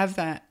 To have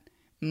that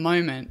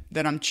moment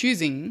that I'm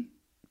choosing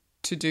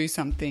to do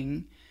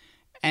something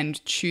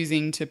and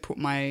choosing to put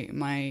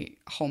my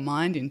whole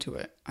mind into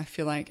it. I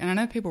feel like, and I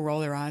know people roll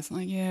their eyes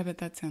like, yeah, but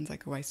that sounds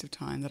like a waste of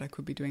time, that I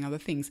could be doing other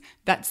things.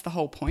 That's the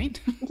whole point.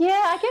 Yeah,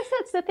 I guess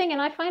that's the thing.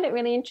 And I find it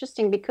really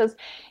interesting because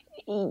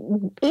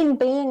in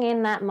being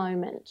in that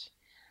moment,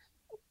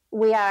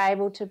 we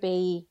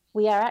are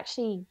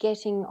actually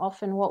getting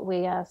often what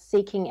we are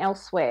seeking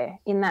elsewhere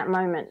in that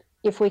moment,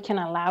 if we can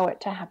allow it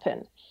to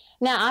happen.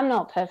 Now, I'm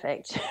not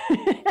perfect.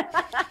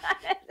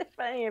 There's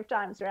plenty of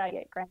times where I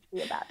get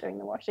cranky about doing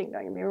the washing,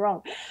 don't get me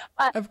wrong.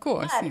 But, of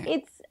course. but Yeah.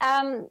 it's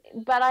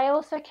but I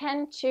also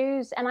can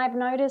choose, and I've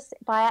noticed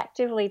by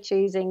actively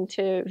choosing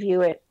to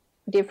view it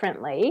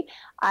differently,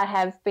 I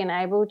have been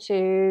able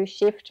to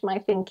shift my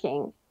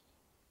thinking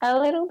a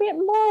little bit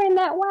more in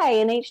that way,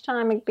 and each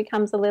time it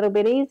becomes a little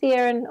bit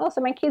easier. And also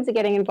my kids are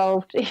getting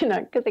involved,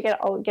 because they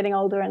getting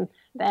older, and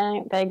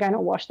they're going to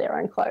wash their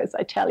own clothes,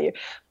 I tell you.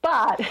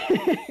 But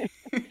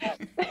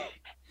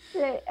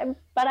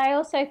but I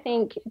also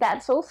think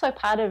that's also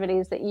part of it,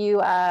 is that you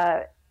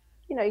are,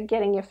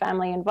 getting your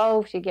family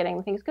involved, you're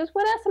getting things, because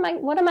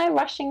what am I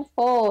rushing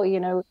for?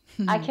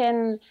 I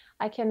can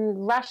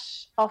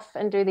rush off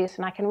and do this,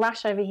 and I can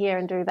rush over here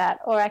and do that,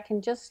 or I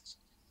can just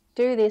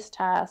do this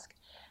task,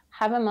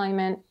 have a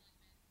moment,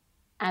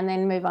 and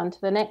then move on to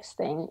the next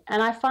thing.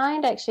 And I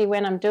find actually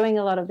when I'm doing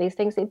a lot of these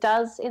things, it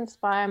does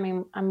inspire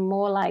me. I'm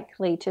more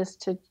likely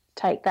just to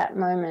take that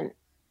moment.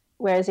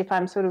 Whereas if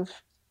I'm sort of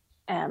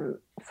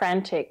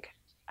frantic,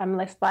 I'm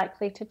less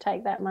likely to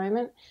take that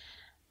moment.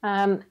 But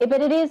I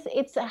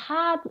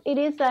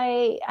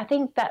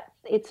think that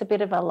it's a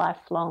bit of a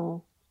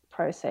lifelong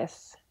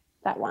process,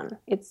 that one.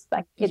 It's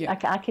like,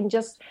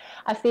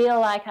 I feel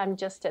like I'm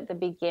just at the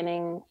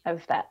beginning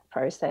of that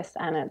process,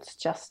 and it's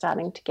just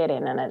starting to get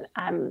in, and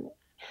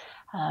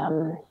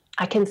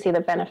I can see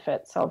the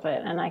benefits of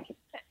it, and I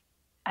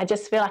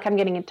just feel like I'm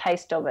getting a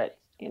taste of it,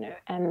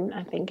 and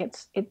I think it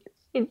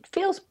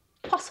feels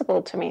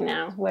possible to me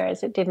now,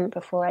 whereas it didn't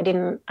before.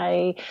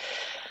 I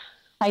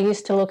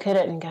used to look at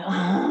it and go,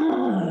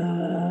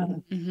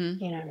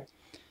 And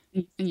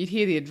you'd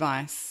hear the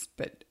advice,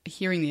 but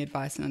hearing the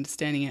advice and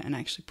understanding it and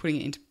actually putting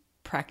it into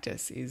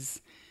practice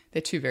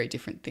they're two very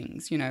different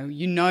things.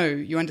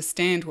 You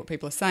understand what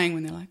people are saying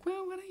when they're like,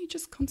 well, why don't you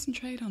just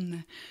concentrate on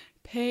the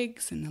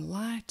pegs and the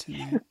light and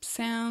the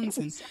sounds,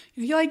 and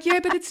you're like,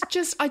 yeah, but it's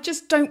just, I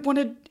don't want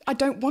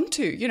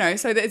to,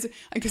 so there's,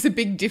 I guess, a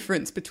big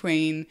difference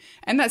between,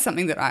 and that's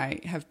something that I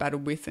have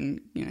battled with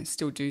and,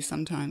 still do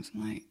sometimes.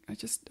 I'm like,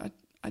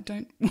 I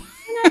don't. But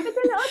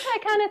then also I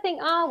kind of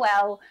think, oh,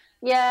 well,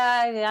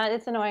 yeah,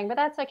 it's annoying, but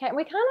that's okay.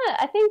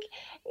 I think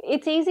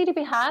it's easy to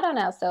be hard on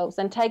ourselves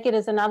and take it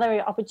as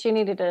another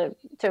opportunity to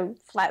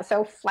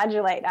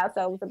self-flagellate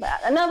ourselves about,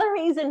 another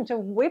reason to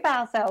whip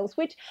ourselves,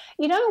 which,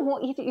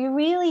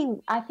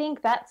 I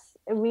think that's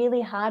a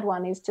really hard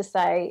one, is to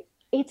say,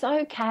 it's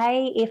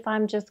okay if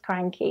I'm just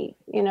cranky,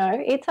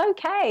 it's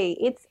okay.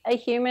 It's a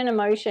human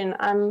emotion.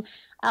 I'm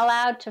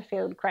allowed to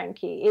feel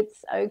cranky.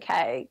 It's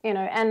okay,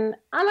 and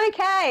I'm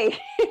okay.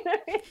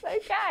 It's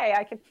okay.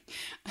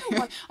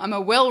 I'm a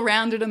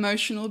well-rounded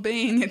emotional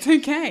being. It's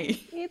okay.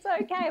 It's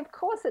okay. Of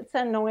course it's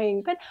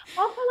annoying. But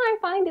often I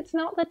find it's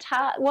not the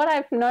what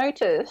I've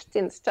noticed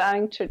in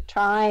starting to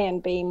try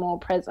and be more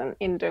present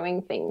in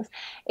doing things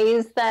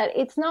is that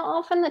it's not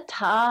often the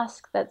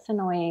task that's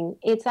annoying.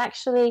 It's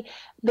actually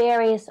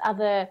various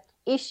other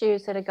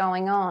issues that are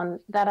going on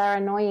that are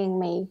annoying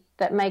me,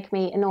 that make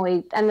me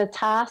annoyed, and the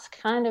task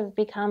kind of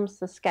becomes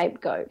the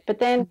scapegoat. But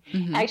then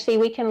actually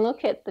we can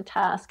look at the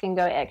task and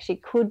go, actually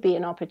could be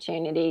an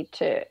opportunity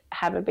to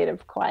have a bit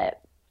of quiet,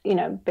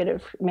 bit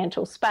of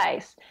mental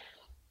space.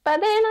 But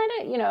then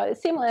I don't,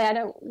 similarly, I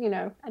don't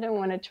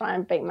want to try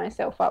and beat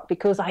myself up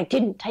because I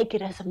didn't take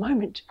it as a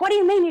moment. What do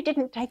you mean you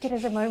didn't take it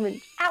as a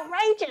moment?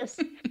 Outrageous.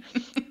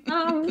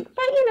 But,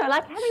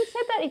 like, having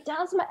said that, it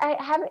does,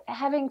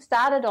 having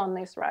started on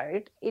this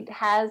road, it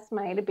has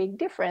made a big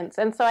difference.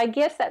 And so I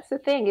guess that's the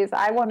thing, is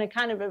I want to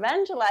kind of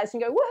evangelize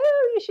and go,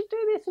 woohoo, you should do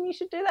this and you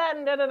should do that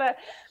and da-da-da.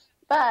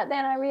 But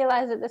then I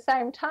realize at the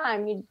same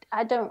time,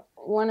 I don't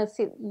want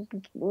to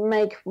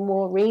make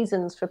more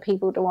reasons for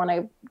people to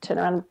want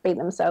to beat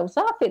themselves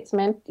up. It's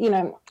meant,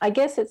 I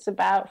guess it's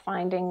about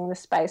finding the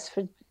space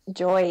for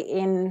joy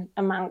in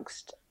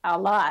amongst our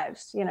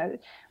lives.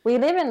 We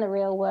live in the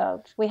real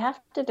world. We have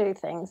to do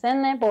things,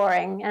 and they're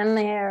boring and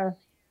they're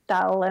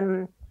dull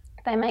and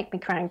they make me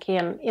cranky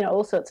and,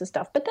 all sorts of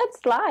stuff. But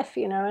that's life,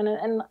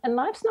 and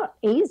life's not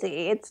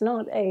easy. It's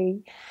not a...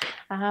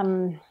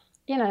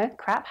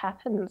 crap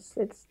happens.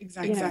 It's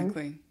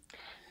exactly.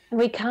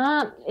 We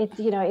can't.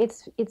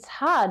 It's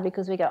hard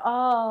because we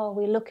go,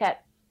 we look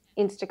at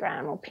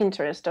Instagram or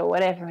Pinterest or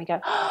whatever, and we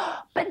go,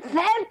 but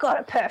they've got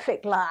a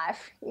perfect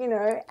life,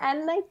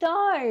 and they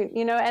don't,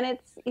 and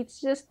it's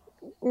just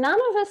none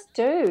of us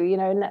do,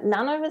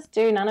 none of us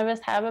do. None of us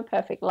have a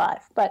perfect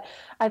life, but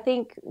I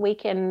think we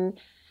can.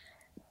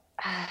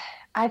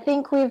 I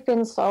think we've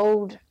been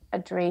sold a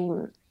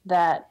dream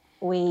that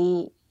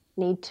we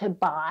need to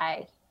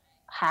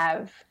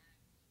have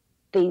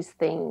these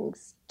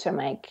things to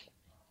make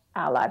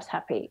our lives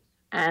happy.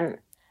 And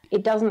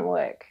it doesn't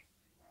work.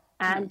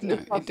 And No,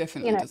 it costs, it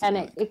definitely doesn't and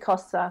work. it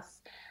costs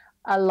us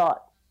a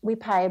lot. We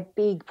pay a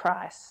big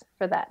price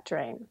for that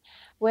dream.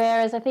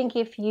 Whereas I think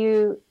if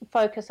you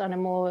focus on a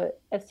more,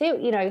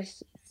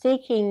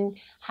 seeking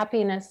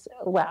happiness,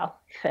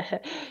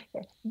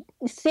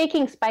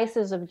 seeking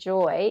spaces of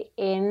joy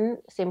in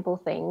simple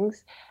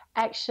things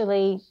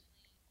actually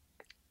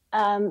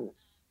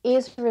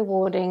is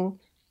rewarding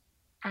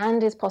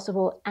and is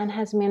possible and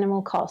has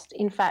minimal cost.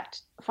 In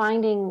fact,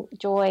 finding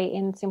joy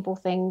in simple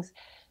things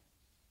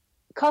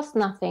costs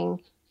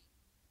nothing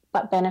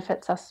but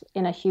benefits us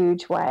in a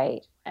huge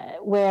way,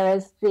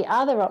 whereas the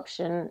other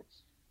option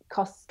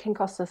can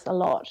cost us a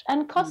lot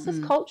and costs us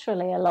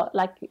culturally a lot.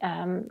 Like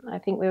I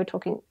think we were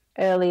talking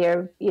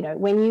earlier,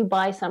 when you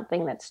buy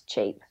something that's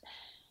cheap,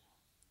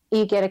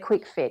 you get a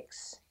quick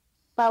fix.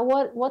 But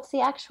what's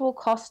the actual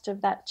cost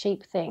of that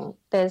cheap thing?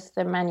 There's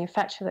the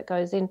manufacture that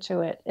goes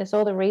into it. There's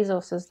all the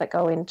resources that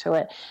go into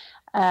it.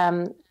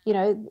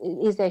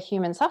 Is there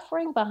human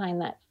suffering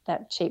behind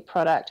that cheap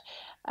product?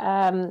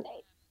 And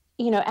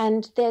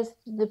there's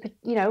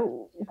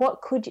what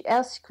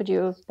else could you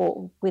have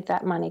bought with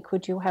that money?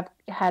 Could you have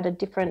had a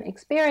different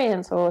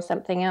experience or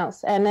something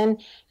else? And then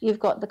you've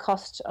got the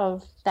cost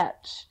of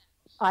that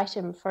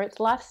item for its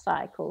life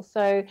cycle.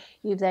 So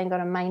you've then got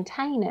to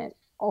maintain it,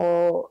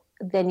 or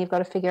then you've got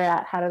to figure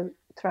out how to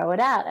throw it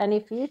out. And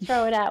if you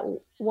throw it out,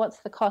 what's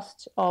the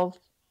cost of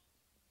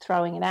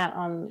throwing it out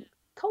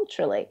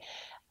culturally?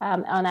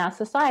 On our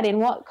society, and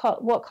what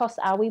costs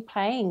are we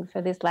paying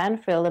for this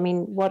landfill? I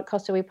mean, what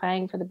cost are we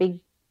paying for the big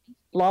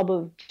blob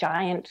of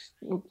giant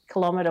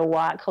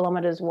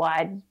kilometers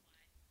wide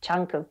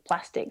chunk of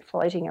plastic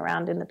floating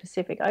around in the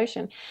Pacific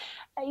Ocean?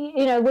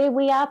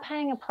 We are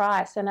paying a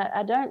price, and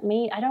I don't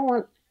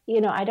want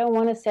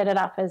to set it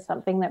up as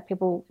something that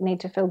people need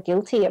to feel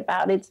guilty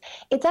about. It's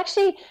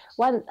actually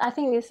one. I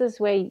think this is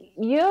where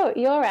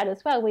you're at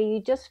as well, where you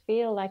just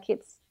feel like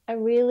it's a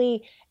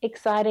really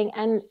exciting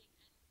and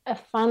a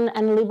fun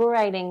and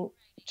liberating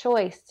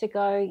choice to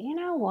go, you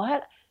know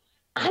what,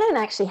 I don't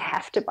actually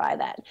have to buy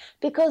that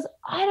because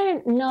I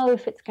don't know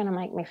if it's going to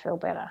make me feel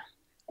better.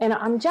 And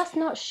I'm just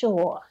not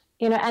sure,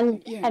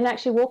 and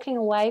actually walking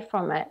away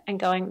from it and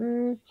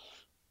going,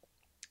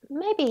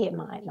 maybe it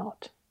might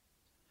not.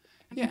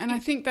 Yeah, and I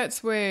think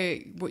that's where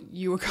what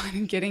you were kind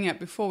of getting at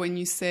before when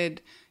you said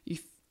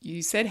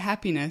you said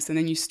happiness and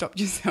then you stopped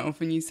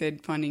yourself and you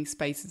said finding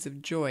spaces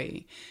of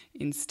joy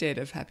instead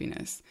of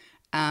happiness.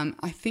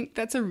 I think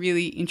that's a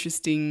really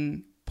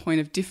interesting point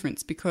of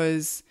difference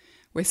because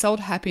we're sold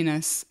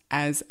happiness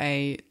as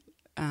a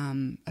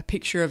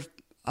picture of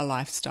a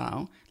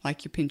lifestyle,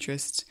 like your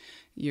Pinterest,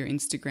 your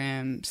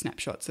Instagram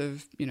snapshots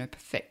of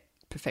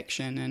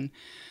perfection and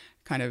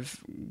kind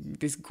of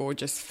this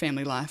gorgeous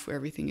family life where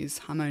everything is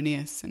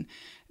harmonious, and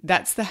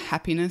that's the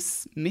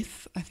happiness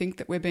myth I think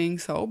that we're being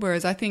sold.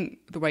 Whereas I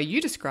think the way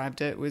you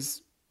described it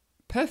was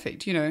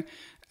perfect.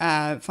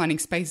 Finding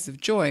spaces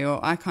of joy, or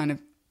I kind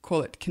of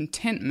call it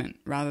contentment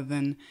rather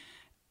than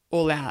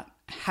all out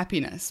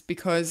happiness,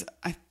 because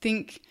I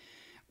think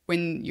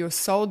when you're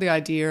sold the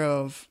idea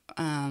of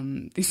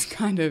this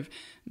kind of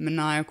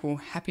maniacal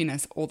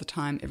happiness all the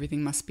time,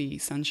 everything must be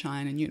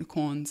sunshine and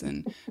unicorns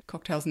and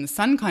cocktails in the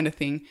sun kind of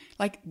thing,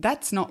 like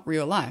that's not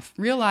real life.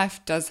 Real life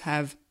does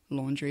have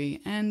laundry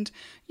and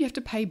you have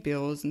to pay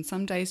bills, and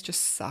some days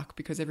just suck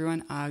because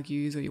everyone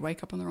argues, or you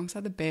wake up on the wrong side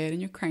of the bed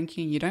and you're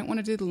cranky and you don't want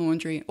to do the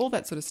laundry, all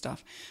that sort of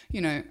stuff.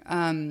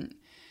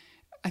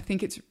 I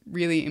think it's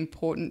really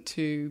important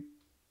to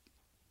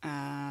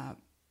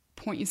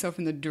point yourself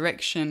in the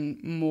direction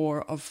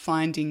more of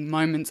finding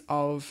moments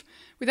of,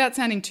 without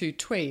sounding too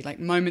twee, like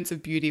moments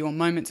of beauty or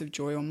moments of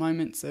joy or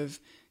moments of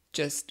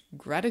just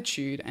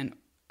gratitude and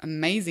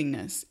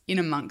amazingness in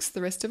amongst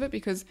the rest of it,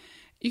 because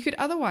you could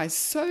otherwise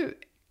so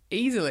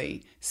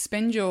easily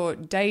spend your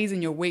days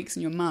and your weeks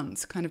and your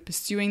months kind of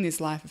pursuing this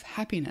life of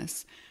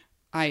happiness,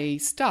 i.e.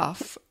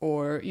 stuff,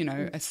 or,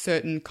 a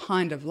certain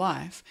kind of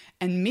life,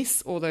 and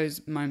miss all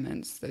those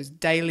moments, those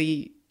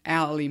daily,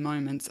 hourly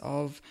moments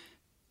of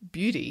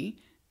beauty.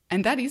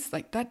 And that is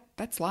like,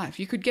 that's life.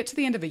 You could get to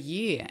the end of a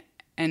year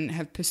and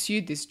have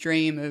pursued this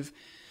dream of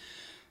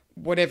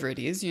whatever it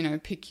is,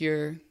 pick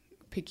your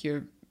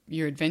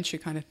adventure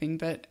kind of thing.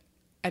 But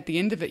at the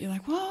end of it, you're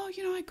like, well,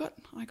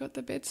 I got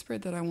the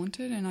bedspread that I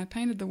wanted, and I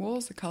painted the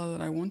walls the color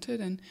that I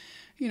wanted, and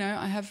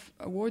I have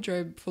a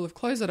wardrobe full of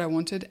clothes that I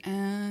wanted,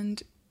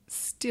 and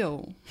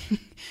still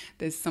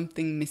there's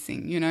something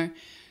missing,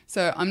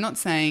 So I'm not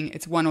saying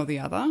it's one or the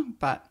other,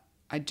 but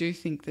I do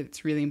think that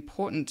it's really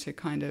important to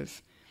kind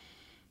of,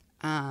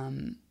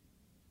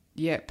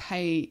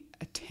 pay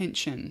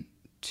attention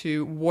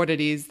to what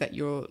it is that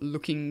you're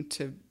looking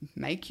to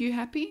make you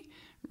happy.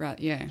 Right,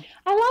 yeah.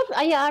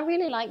 I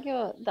really like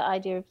the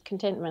idea of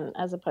contentment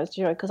as opposed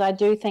to joy, because I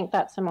do think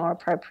that's a more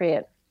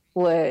appropriate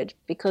word,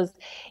 because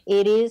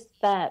it is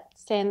that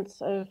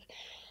sense of,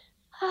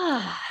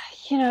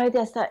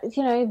 there's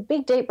that,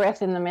 big deep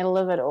breath in the middle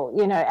of it all,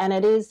 and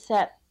it is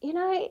that,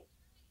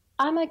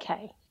 I'm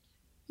okay.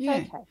 Yeah.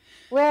 Okay.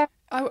 Where?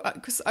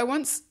 Because I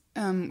once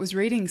was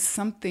reading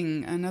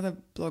something, another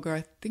blogger,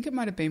 I think it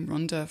might have been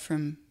Rhonda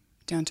from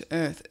Down to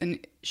Earth,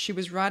 and she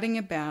was writing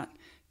about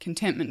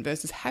contentment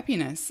versus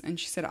happiness, and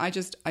she said, I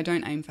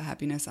don't aim for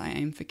happiness, I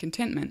aim for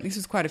contentment. This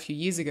was quite a few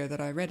years ago that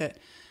I read it,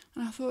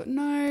 and I thought,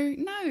 no,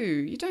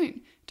 you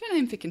don't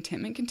aim for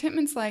contentment.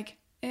 Contentment's like,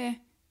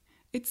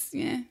 it's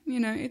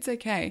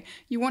okay.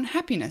 You want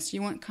happiness,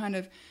 you want kind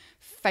of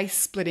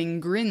face-splitting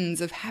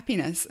grins of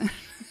happiness.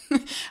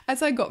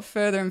 As I got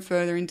further and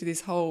further into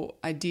this whole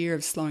idea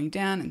of slowing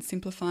down and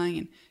simplifying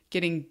and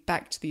getting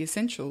back to the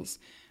essentials,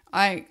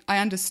 I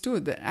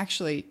understood that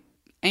actually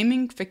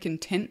aiming for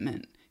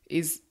contentment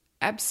is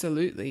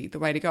absolutely the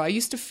way to go. I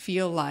used to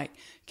feel like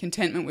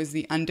contentment was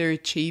the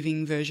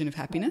underachieving version of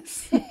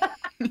happiness.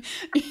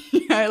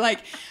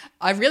 Like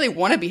I really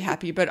want to be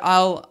happy, but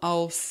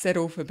I'll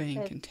settle for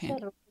being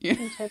content. Yeah.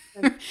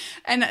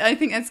 And I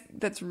think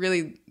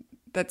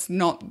that's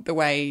not the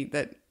way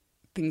that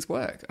things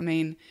work. I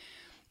mean,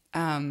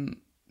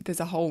 there's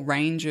a whole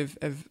range of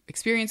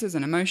experiences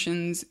and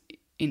emotions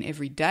in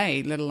every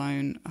day, let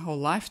alone a whole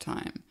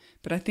lifetime.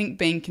 But I think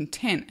being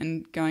content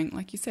and going,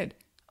 like you said,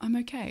 I'm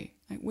okay.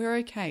 Like, we're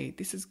okay.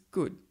 This is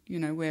good.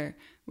 We're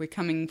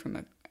coming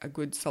from a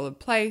good solid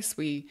place.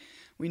 We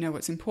know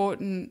what's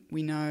important.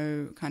 We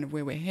know kind of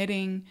where we're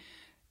heading.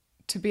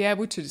 To be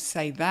able to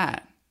say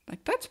that,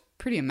 like, that's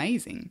pretty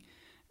amazing.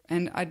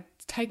 And I'd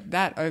take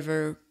that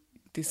over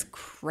this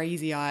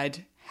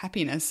crazy-eyed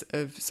happiness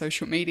of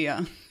social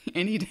media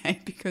any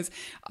day, because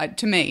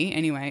to me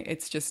anyway,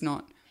 it's just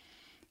not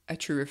a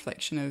true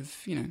reflection of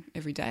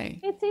every day.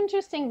 It's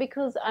interesting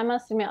because I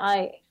must admit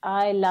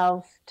I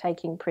love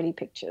taking pretty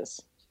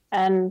pictures,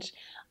 and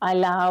I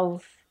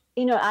love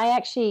I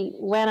actually,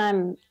 when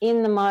I'm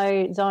in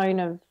the zone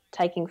of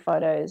taking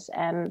photos,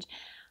 and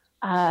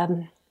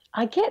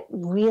I get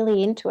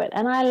really into it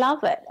and I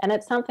love it, and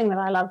it's something that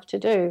I love to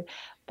do,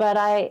 but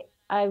I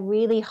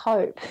really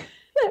hope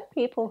that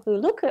people who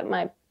look at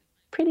my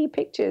pretty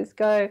pictures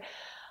go,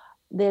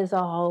 there's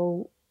a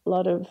whole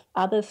lot of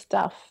other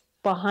stuff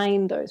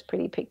behind those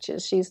pretty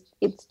pictures.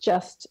 It's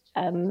just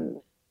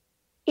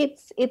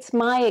it's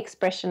my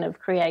expression of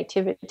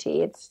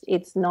creativity.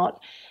 It's not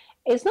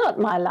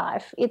my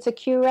life. It's a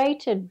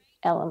curated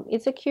element.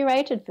 It's a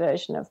curated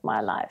version of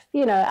my life.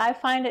 I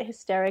find it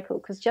hysterical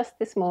because just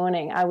this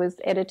morning I was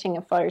editing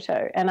a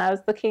photo and I was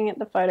looking at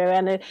the photo,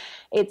 and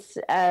it's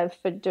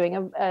for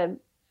doing a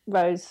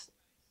rose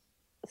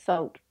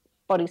salt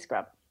body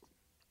scrub,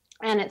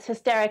 and it's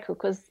hysterical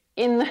because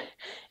and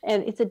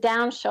it's a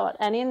down shot,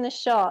 and in the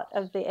shot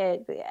of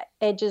the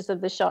edges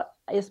of the shot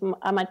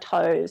are my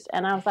toes,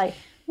 and I was like,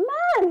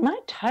 man, my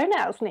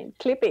toenails need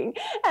clipping.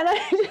 And I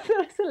just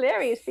thought it was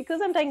hilarious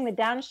because I'm taking the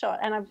down shot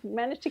and I've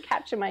managed to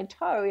capture my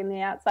toe in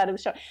the outside of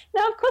the shot.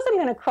 Now, of course, I'm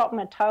going to crop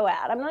my toe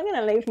out. I'm not going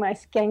to leave my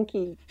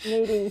skanky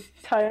needing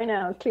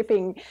toenail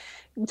clipping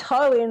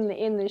toe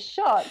in the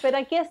shot. But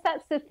I guess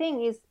that's the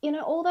thing is,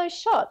 all those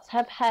shots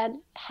have had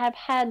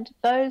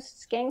those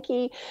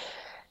skanky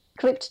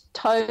clipped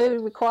toe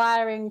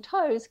requiring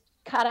toes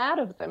cut out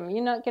of them.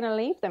 You're not going to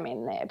leave them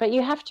in there. But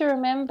you have to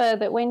remember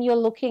that when you're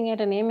looking at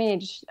an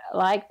image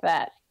like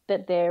that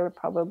there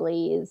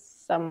probably is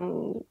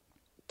some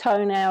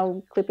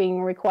toenail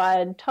clipping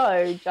required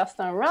toe just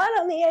right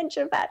on the edge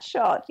of that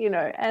shot,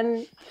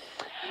 and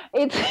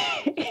it's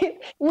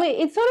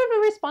sort of a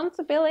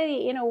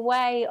responsibility in a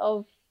way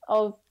of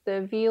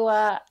the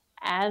viewer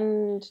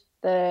and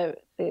the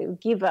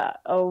giver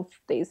of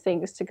these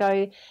things to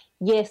go,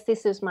 yes,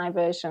 this is my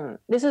version.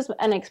 This is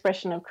an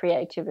expression of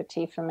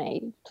creativity for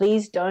me.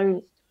 Please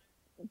don't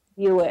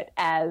view it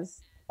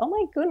as, oh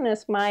my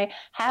goodness, my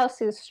house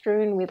is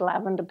strewn with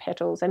lavender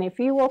petals, and if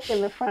you walk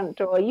in the front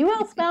door, you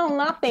will smell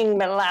nothing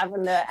but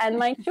lavender, and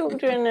my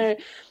children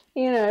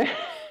are,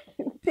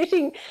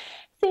 sitting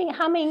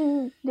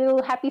humming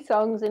little happy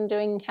songs and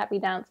doing happy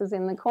dances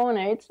in the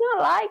corner. It's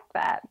not like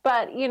that.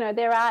 But,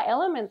 there are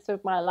elements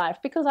of my life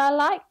because I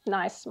like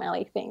nice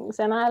smelly things,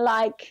 and I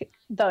like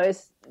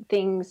those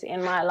things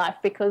in my life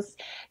because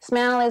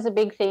smell is a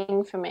big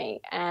thing for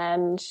me.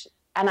 And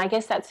I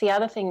guess that's the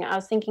other thing I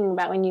was thinking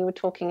about when you were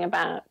talking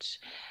about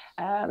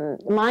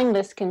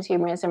mindless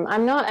consumerism.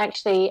 I'm not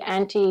actually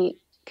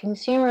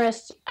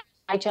anti-consumerist.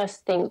 I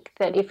just think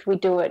that if we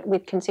do it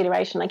with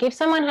consideration, like if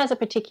someone has a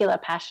particular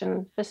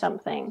passion for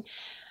something,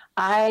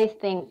 I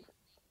think,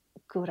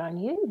 good on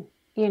you,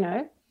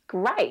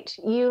 great,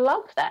 you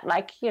love that.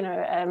 Like,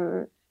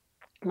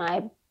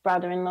 my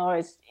brother-in-law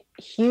is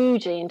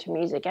hugely into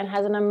music and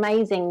has an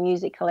amazing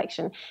music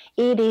collection.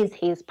 It is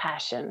his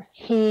passion.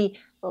 He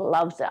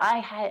loves it.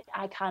 I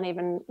can't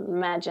even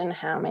imagine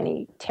how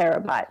many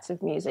terabytes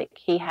of music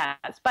he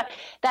has, but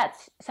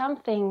that's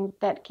something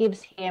that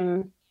gives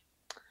him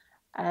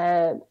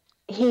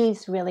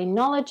he's really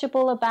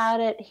knowledgeable about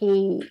it.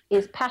 He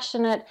is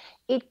passionate.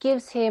 It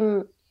gives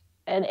him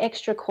an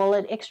extra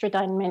quality, extra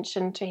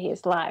dimension to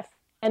his life.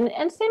 And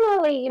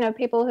similarly,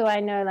 people who I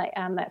know, like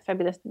that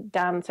fabulous,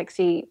 darn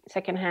sexy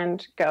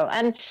secondhand girl,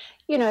 and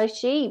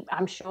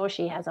I'm sure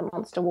she has a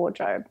monster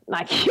wardrobe,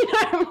 like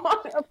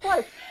of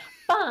course.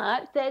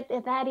 But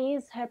that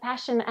is her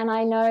passion, and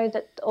I know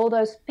that all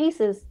those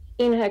pieces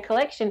in her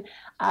collection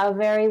are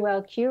very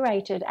well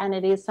curated, and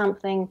it is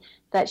something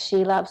that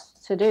she loves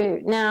to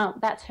do. Now,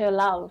 that's her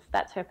love,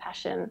 that's her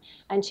passion,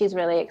 and she's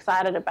really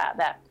excited about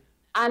that.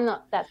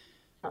 That's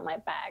not my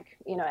bag,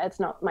 it's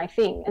not my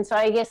thing. And so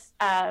I guess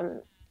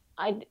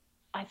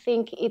I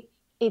think it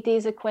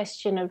is a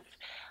question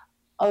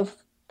of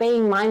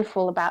being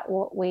mindful about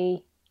what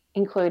we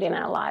include in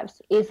our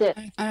lives. Is it?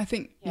 And I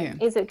think,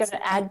 is it going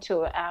to add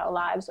to our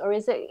lives, or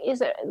is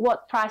it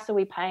what price are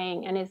we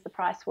paying, and is the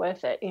price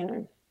worth it?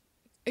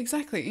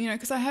 Exactly.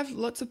 Because I have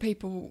lots of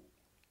people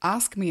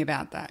ask me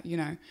about that.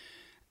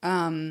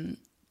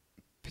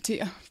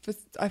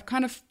 I've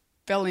kind of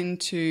fell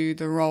into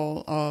the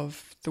role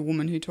of the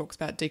woman who talks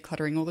about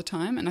decluttering all the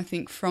time, and I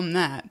think from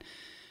that,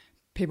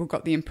 people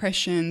got the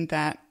impression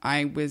that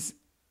I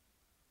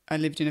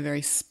lived in a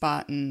very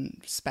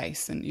Spartan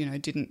space and,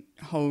 didn't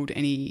hold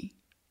any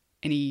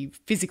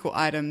physical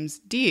items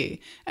dear.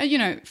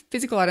 And,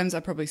 physical items, I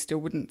probably still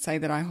wouldn't say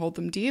that I hold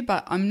them dear,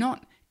 but I'm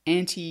not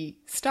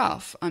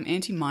anti-stuff. I'm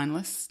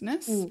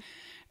anti-mindlessness.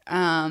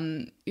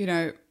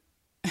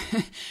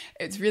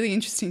 It's really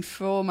interesting.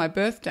 For my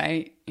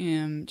birthday,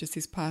 just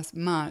this past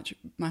March,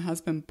 my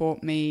husband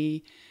bought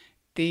me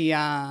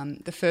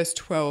the first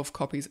 12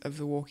 copies of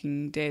The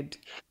Walking Dead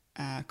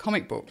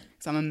comic book.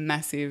 So I'm a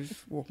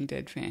massive Walking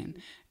Dead fan,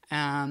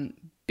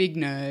 big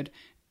nerd.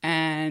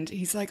 And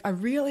he's like, I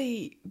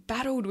really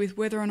battled with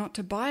whether or not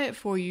to buy it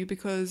for you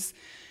because,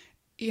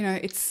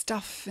 it's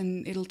stuff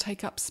and it'll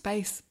take up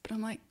space. But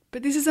I'm like,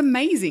 but this is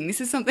amazing.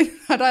 This is something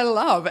that I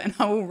love, and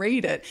I will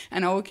read it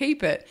and I will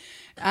keep it.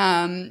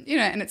 And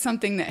it's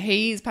something that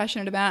he's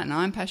passionate about and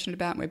I'm passionate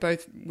about.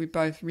 And we're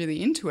both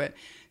really into it.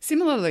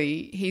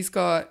 Similarly, he's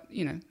got,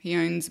 he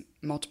owns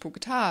multiple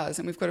guitars,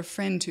 and we've got a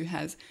friend who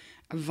has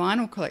a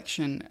vinyl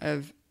collection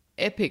of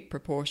epic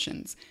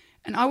proportions.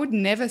 And I would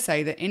never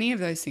say that any of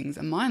those things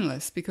are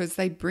mindless, because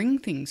they bring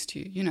things to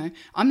you.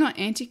 I'm not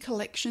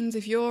anti-collections.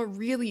 If you're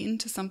really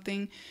into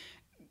something,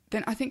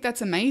 then I think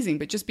that's amazing.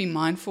 But just be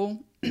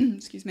mindful,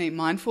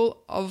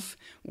 mindful of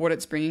what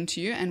it's bringing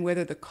to you and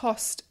whether the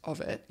cost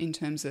of it, in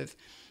terms of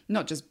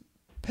not just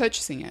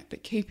purchasing it,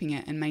 but keeping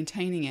it and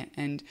maintaining it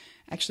and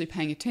actually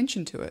paying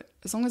attention to it,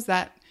 as long as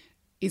that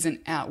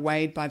isn't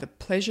outweighed by the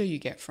pleasure you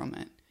get from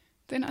it,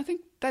 then I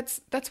think that's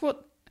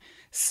what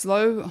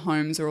slow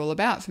homes are all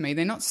about for me.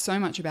 They're not so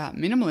much about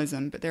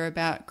minimalism, but they're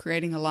about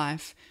creating a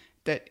life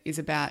that is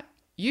about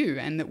you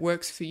and that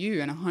works for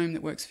you, and a home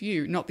that works for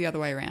you, not the other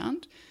way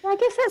around. I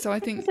guess that's so. I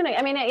think, isn't it?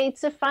 I mean,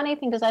 it's a funny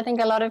thing, because I think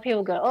a lot of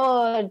people go,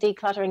 "Oh,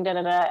 decluttering,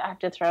 I have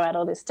to throw out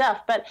all this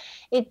stuff." But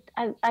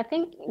I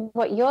think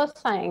what you're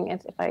saying,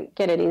 if I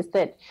get it, is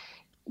that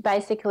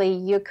basically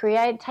you're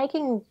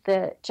taking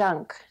the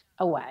junk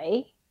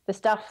away, the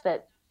stuff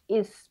that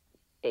is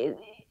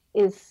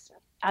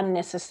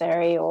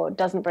unnecessary or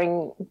doesn't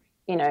bring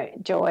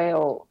joy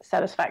or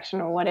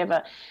satisfaction or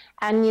whatever,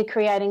 and you're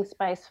creating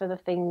space for the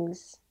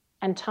things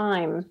and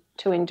time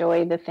to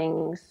enjoy the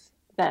things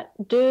that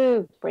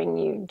do bring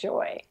you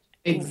joy.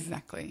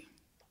 Exactly.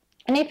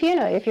 And if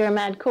you're a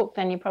mad cook,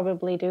 then you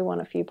probably do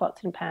want a few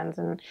pots and pans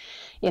and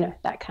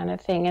that kind of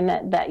thing. And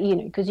that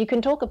because you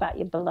can talk about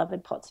your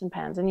beloved pots and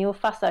pans, and you'll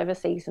fuss over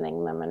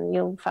seasoning them, and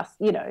you'll fuss,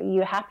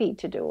 you're happy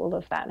to do all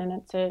of that, and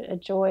it's a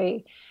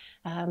joy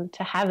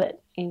to have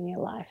it in your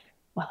life.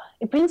 Well,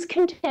 it brings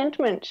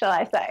contentment, shall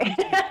I say?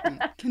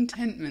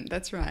 Contentment,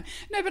 that's right.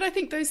 No, but I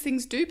think those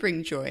things do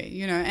bring joy,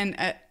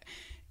 and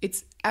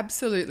it's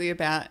absolutely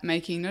about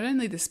making not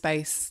only the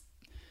space,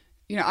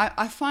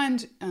 I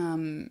find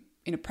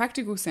in a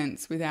practical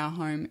sense with our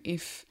home,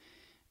 if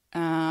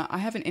I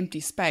have an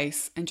empty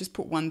space and just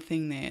put one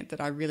thing there that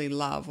I really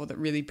love or that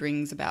really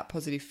brings about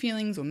positive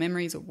feelings or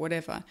memories or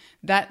whatever,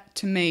 that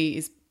to me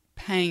is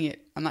paying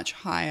it a much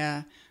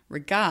higher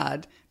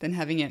regard than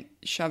having it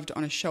shoved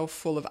on a shelf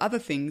full of other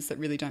things that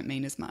really don't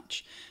mean as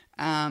much.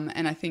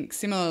 And I think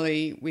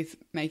similarly with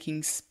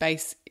making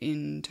space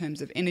in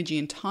terms of energy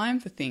and time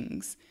for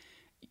things,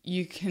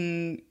 you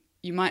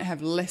might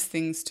have less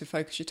things to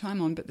focus your time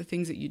on, but the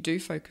things that you do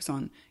focus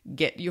on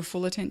get your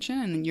full attention,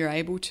 and you're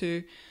able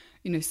to,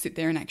 sit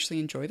there and actually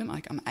enjoy them.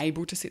 Like, I'm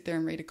able to sit there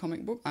and read a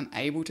comic book. I'm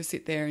able to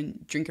sit there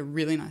and drink a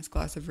really nice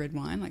glass of red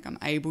wine. Like,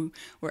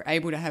 we're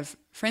able to have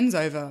friends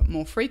over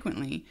more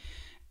frequently,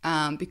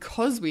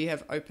 because we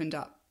have opened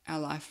up our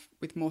life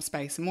with more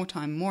space and more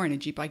time, more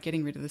energy, by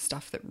getting rid of the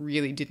stuff that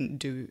really didn't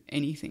do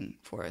anything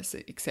for us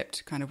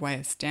except kind of weigh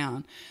us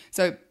down.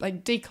 So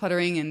like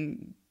decluttering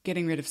and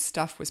getting rid of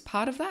stuff was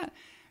part of that,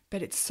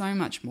 but it's so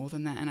much more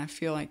than that. And I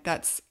feel like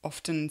that's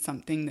often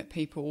something that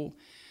people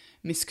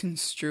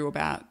misconstrue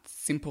about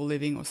simple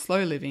living or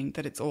slow living,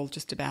 that it's all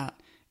just about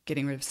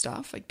getting rid of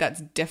stuff. Like, that's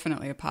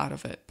definitely a part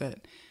of it, but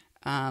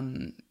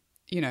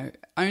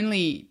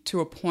only to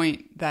a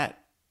point that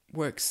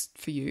works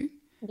for you.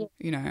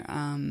 Yeah.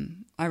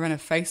 I run a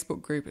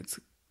Facebook group. It's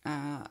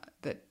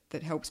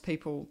that helps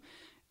people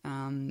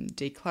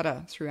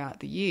declutter throughout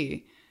the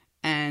year,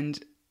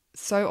 and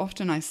so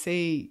often I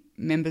see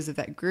members of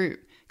that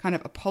group kind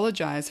of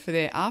apologize for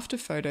their after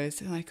photos.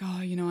 They're like, oh,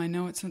 I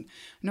know it's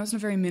not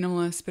very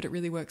minimalist, but it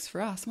really works for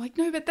us. I'm like,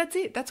 no, but that's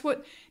it. That's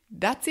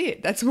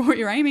it. That's what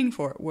you're aiming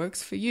for. It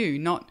works for you,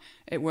 not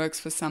it works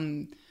for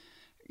some,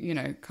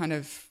 kind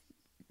of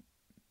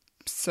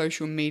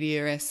social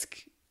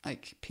media-esque,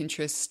 like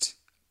Pinterest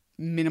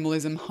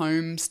minimalism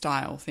home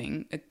style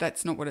thing.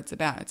 That's not what it's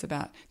about. It's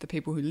about the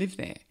people who live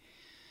there.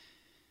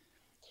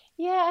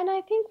 Yeah, and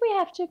I think we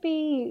have to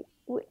be.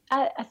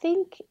 I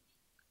think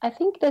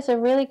there's a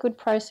really good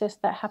process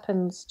that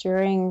happens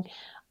during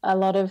a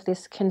lot of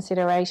this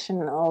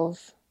consideration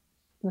of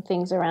the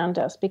things around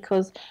us,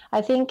 because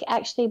I think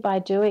actually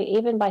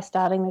even by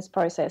starting this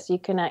process,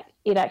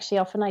 it actually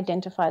often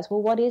identifies,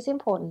 well, what is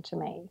important to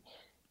me?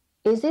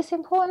 Is this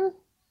important?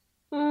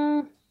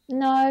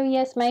 No,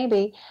 yes,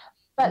 maybe.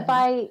 But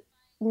by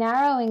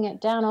narrowing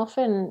it down,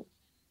 often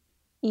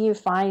you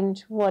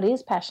find what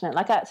is passionate.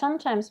 Like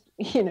sometimes,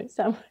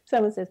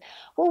 someone says,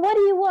 well, what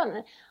do you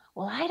want?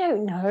 Well, I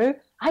don't know.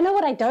 I know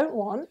what I don't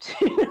want.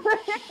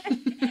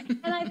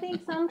 And I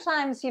think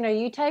sometimes,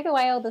 you take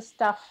away all the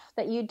stuff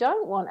that you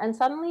don't want and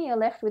suddenly you're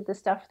left with the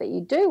stuff that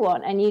you do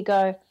want, and you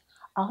go,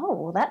 oh,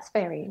 well, that's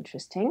very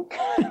interesting.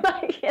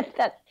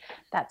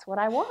 That's what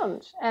I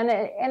want. And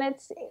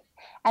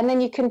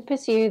then you can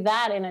pursue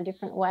that in a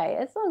different way.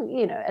 As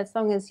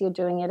long as you're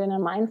doing it in a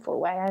mindful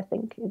way, I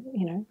think,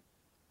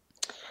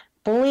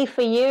 bully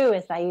for you,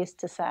 as they used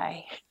to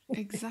say.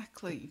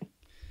 Exactly.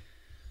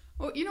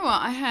 Well, you know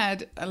what? I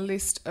had a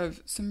list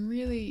of some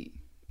really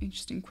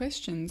interesting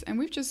questions, and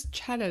we've just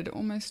chatted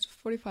almost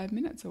 45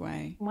 minutes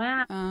away.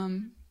 Wow.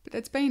 But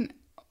it's been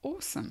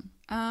awesome.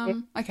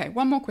 Okay,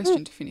 one more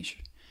question to finish.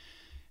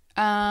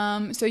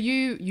 So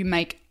you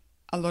make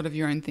a lot of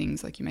your own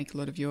things, like you make a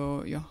lot of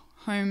your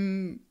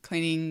home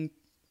cleaning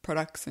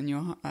products and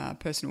your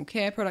personal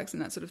care products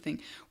and that sort of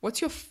thing. What's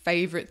your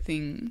favourite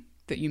thing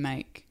that you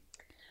make?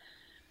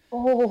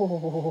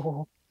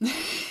 Oh,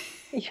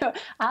 you're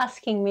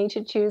asking me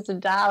to choose a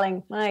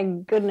darling. My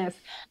goodness.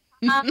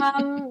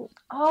 I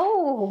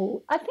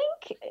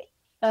think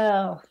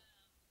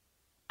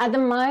at the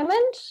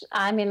moment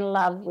I'm in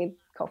love with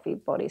coffee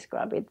body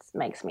scrub. It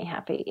makes me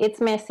happy.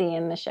 It's messy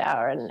in the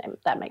shower, and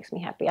that makes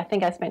me happy. I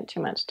think I spent too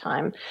much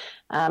time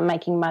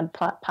making mud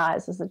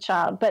pies as a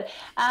child, but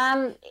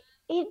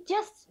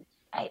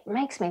it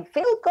makes me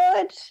feel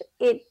good.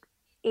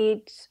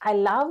 I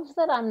love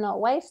that I'm not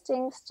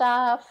wasting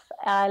stuff.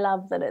 I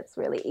love that it's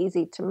really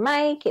easy to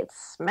make. It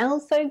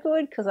smells so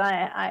good, because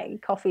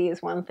coffee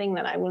is one thing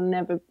that I will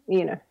never,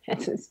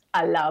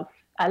 I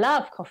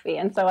love coffee,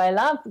 and so I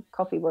love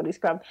coffee body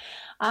scrub.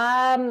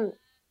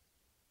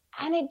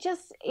 And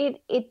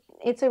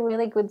it's a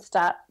really good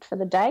start for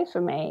the day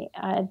for me.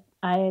 I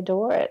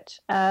adore it.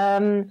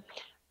 But,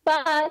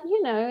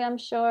 I'm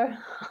sure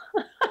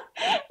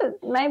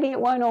maybe it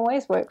won't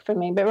always work for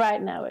me, but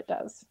right now it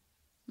does.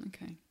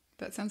 Okay.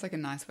 That sounds like a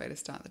nice way to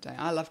start the day.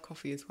 I love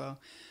coffee as well.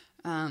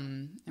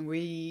 And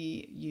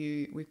we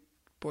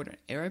bought an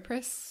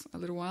AeroPress a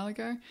little while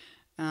ago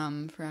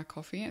for our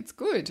coffee. It's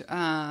good.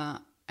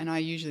 And I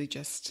usually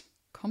just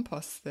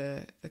compost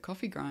the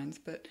coffee grinds,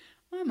 but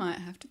I might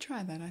have to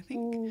try that, I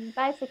think.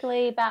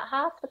 Basically, about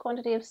half the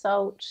quantity of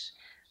salt,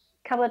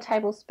 a couple of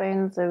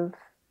tablespoons of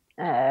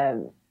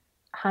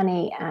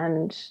honey,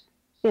 and,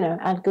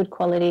 add good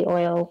quality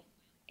oil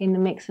in the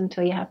mix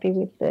until you're happy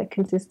with the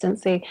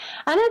consistency.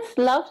 And it's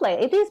lovely.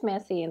 It is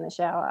messy in the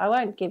shower. I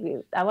won't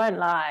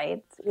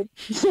lie.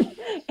 It's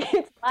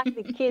like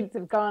the kids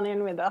have gone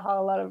in with a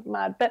whole lot of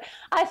mud. But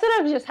I sort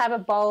of just have a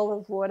bowl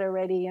of water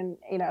ready, and,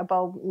 a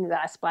bowl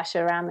that I splash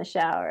around the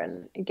shower,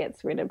 and it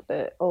gets rid of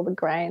all the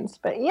grains.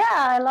 But yeah,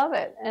 I love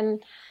it.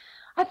 And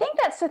I think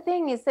that's the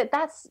thing, is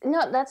that's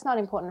not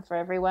important for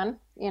everyone.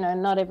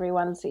 Not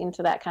everyone's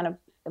into that kind of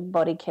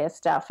body care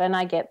stuff, and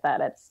I get that.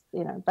 It's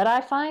but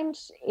I find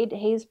it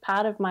is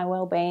part of my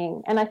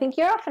well-being, and I think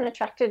you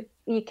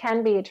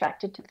can be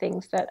attracted to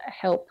things that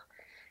help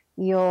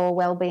your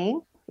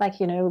well-being, like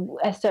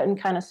a certain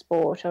kind of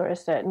sport or a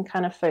certain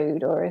kind of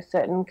food or a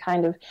certain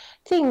kind of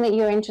thing that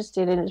you're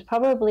interested in is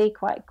probably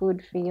quite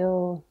good for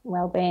your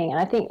well-being. And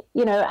I think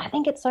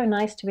it's so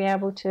nice to be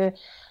able to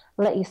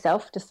let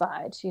yourself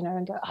decide,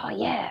 and go, oh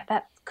yeah,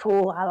 that's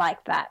cool, I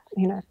like that,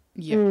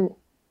 Yeah.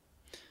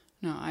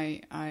 No, I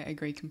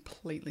agree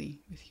completely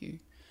with you.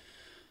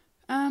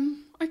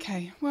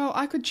 Okay, well,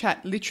 I could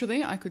sit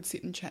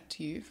and chat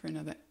to you for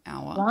another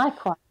hour.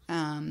 Likewise.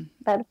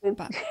 But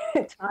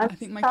I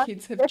think my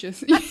kids have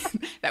just...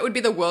 that would be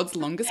the world's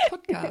longest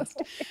podcast.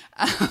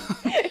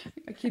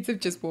 My kids have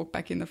just walked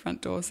back in the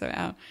front door, so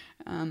our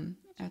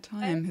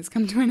time has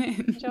come to an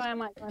end. Joy, I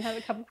might go and have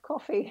a cup of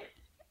coffee.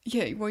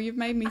 Yeah, well, you've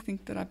made me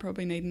think that I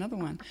probably need another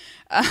one.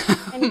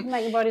 And you can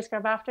make your body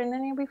scrub after, and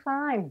then you'll be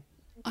fine.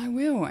 I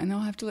will, and I'll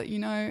have to let you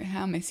know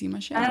how messy my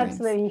shower is.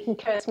 Absolutely, you can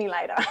curse me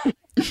later.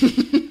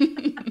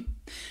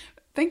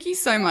 Thank you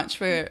so much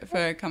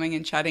for coming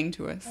and chatting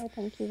to us. Oh,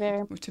 thank you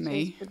very much. To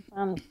me.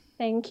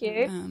 Thank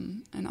you.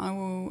 And I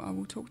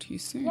will talk to you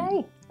soon. Yay.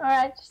 All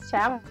right,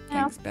 ciao.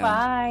 Thanks, Belle.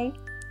 Bye.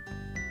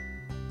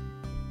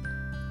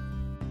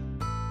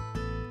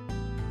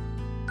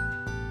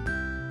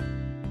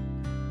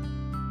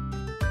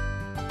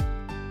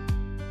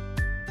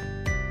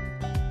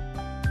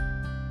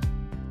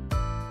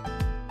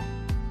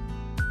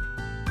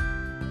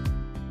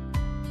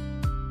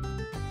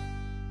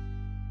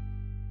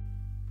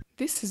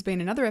 This has been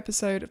another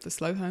episode of the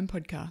Slow Home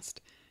Podcast.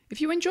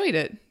 If you enjoyed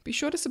it, be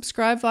sure to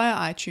subscribe via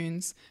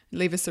iTunes and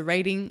leave us a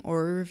rating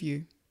or a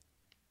review.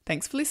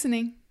 Thanks for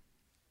listening.